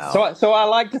 Yeah. Wow. So I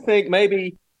like to think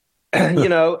maybe,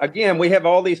 again, we have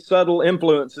all these subtle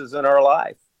influences in our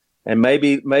life. And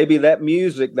maybe that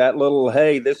music, that little,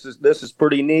 hey, this is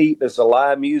pretty neat. This is a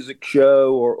live music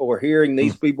show, or hearing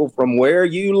these people from where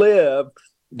you live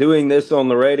doing this on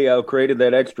the radio created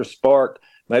that extra spark,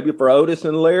 maybe for Otis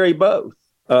and Larry both.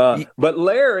 But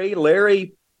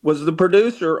Larry was the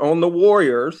producer on the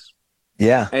Warriors.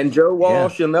 Yeah. And Joe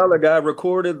Walsh and the other guy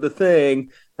recorded the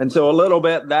thing. And so a little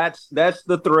bit, that's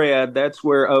the thread. That's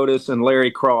where Otis and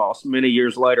Larry crossed many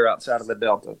years later outside of the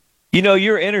Delta.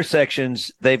 Your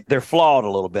intersections, they're flawed a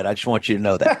little bit. I just want you to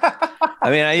know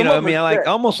that.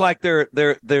 Almost like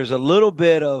there's a little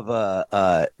bit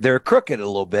of they're crooked a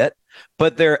little bit,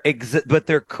 but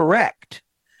they're correct.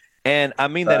 And I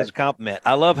mean that as a compliment.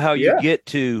 I love how you get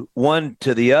to one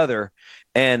to the other,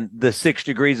 and the 6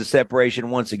 degrees of separation.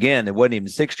 Once again, it wasn't even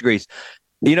 6 degrees.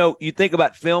 You think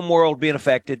about film world being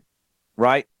affected,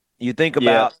 right? You think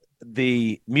about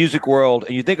the music world,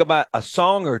 and you think about a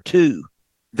song or two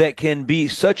that can be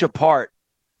such a part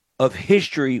of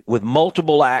history with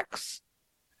multiple acts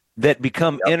that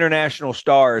become international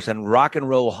stars and rock and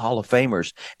roll Hall of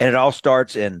Famers. And it all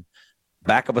starts in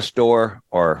back of a store,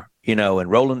 or in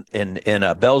rolling in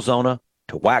a Belzona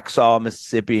to Waxhaw,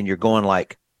 Mississippi, and you're going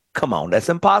like, come on, that's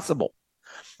impossible.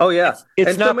 Oh yeah,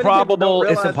 it's not probable.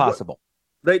 It's impossible.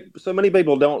 So many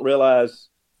people don't realize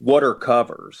what are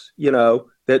covers.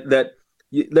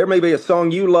 There may be a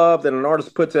song you love that an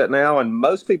artist puts out now, and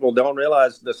most people don't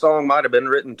realize the song might have been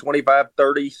written 25,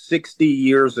 30, 60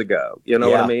 years ago. You know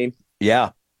what I mean?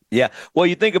 Yeah. Yeah. Well,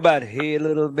 you think about, hey,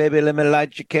 little baby, let me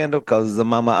light your candle, because the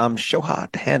mama, I'm so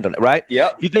hot to handle it, right?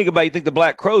 Yeah. You think the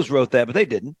Black Crowes wrote that, but they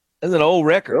didn't. That's an old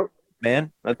record,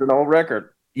 man. That's an old record.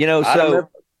 Out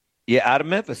of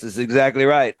Memphis is exactly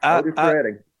right.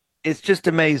 It's just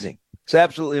amazing. It's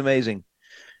absolutely amazing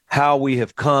how we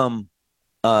have come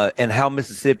and how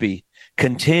Mississippi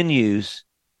continues.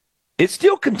 It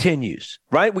still continues,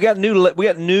 right? We got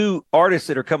new artists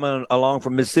that are coming along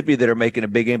from Mississippi that are making a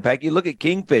big impact. You look at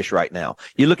Kingfish right now.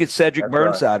 You look at Cedric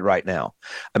Burnside right now.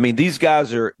 I mean, these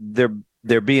guys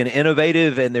they're being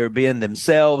innovative and they're being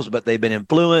themselves, but they've been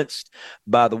influenced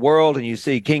by the world. And you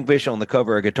see Kingfish on the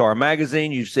cover of Guitar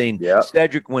Magazine. You've seen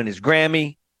Cedric win his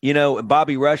Grammy. And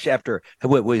Bobby Rush after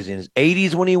what was in his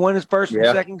 80s when he won his first and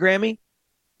second Grammy.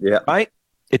 Yeah, right.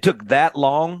 It took that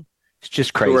long. It's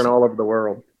just crazy. Touring all over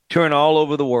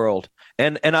the world.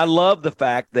 And I love the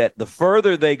fact that the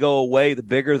further they go away, the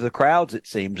bigger the crowds, it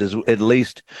seems, is at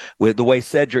least with the way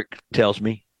Cedric tells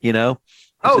me,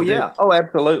 Oh, yeah. Oh,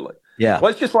 absolutely. Yeah.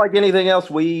 Well, it's just like anything else.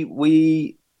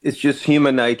 It's just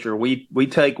human nature. We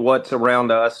take what's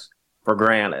around us for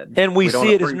granted. And we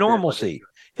see it as normalcy.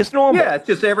 It's normal. Yeah, it's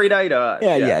just every day to us.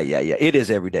 Yeah. It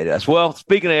is every day to us. Well,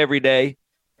 speaking of every day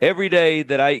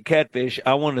that I eat catfish,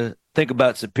 I want to think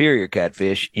about Superior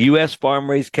Catfish, U.S.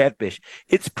 farm-raised catfish.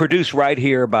 It's produced right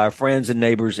here by our friends and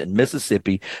neighbors in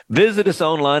Mississippi. Visit us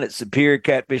online at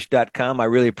superiorcatfish.com. I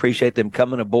really appreciate them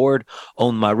coming aboard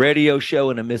on my radio show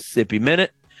in a Mississippi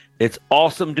Minute. It's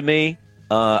awesome to me.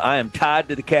 I am tied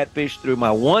to the catfish through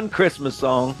my one Christmas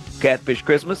song, Catfish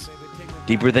Christmas,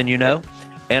 Deeper Than You Know.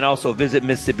 And also visit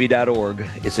Mississippi.org.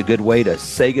 It's a good way to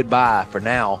say goodbye for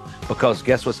now, because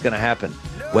guess what's going to happen?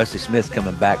 Wesley Smith's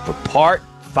coming back for part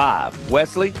 5.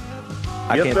 Wesley,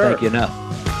 I can't thank you enough.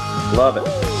 Love it.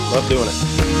 Love doing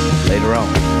it. Later on.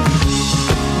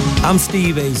 I'm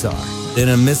Steve Azar. In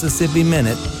a Mississippi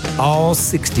Minute, all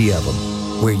 60 of them,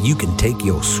 where you can take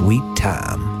your sweet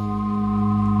time.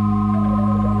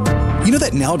 You know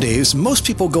that nowadays, most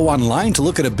people go online to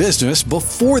look at a business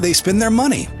before they spend their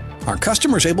money. Are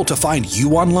customers able to find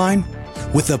you online?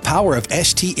 With the power of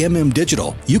STMM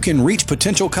Digital, you can reach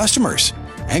potential customers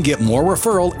and get more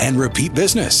referral and repeat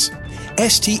business.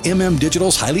 STMM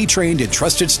Digital's highly trained and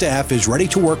trusted staff is ready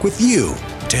to work with you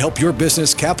to help your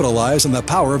business capitalize on the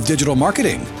power of digital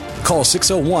marketing. Call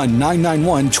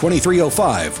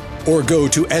 601-991-2305 or go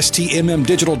to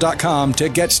stmmdigital.com to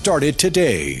get started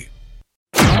today.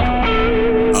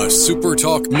 A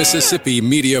SuperTalk Mississippi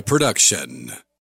Media production.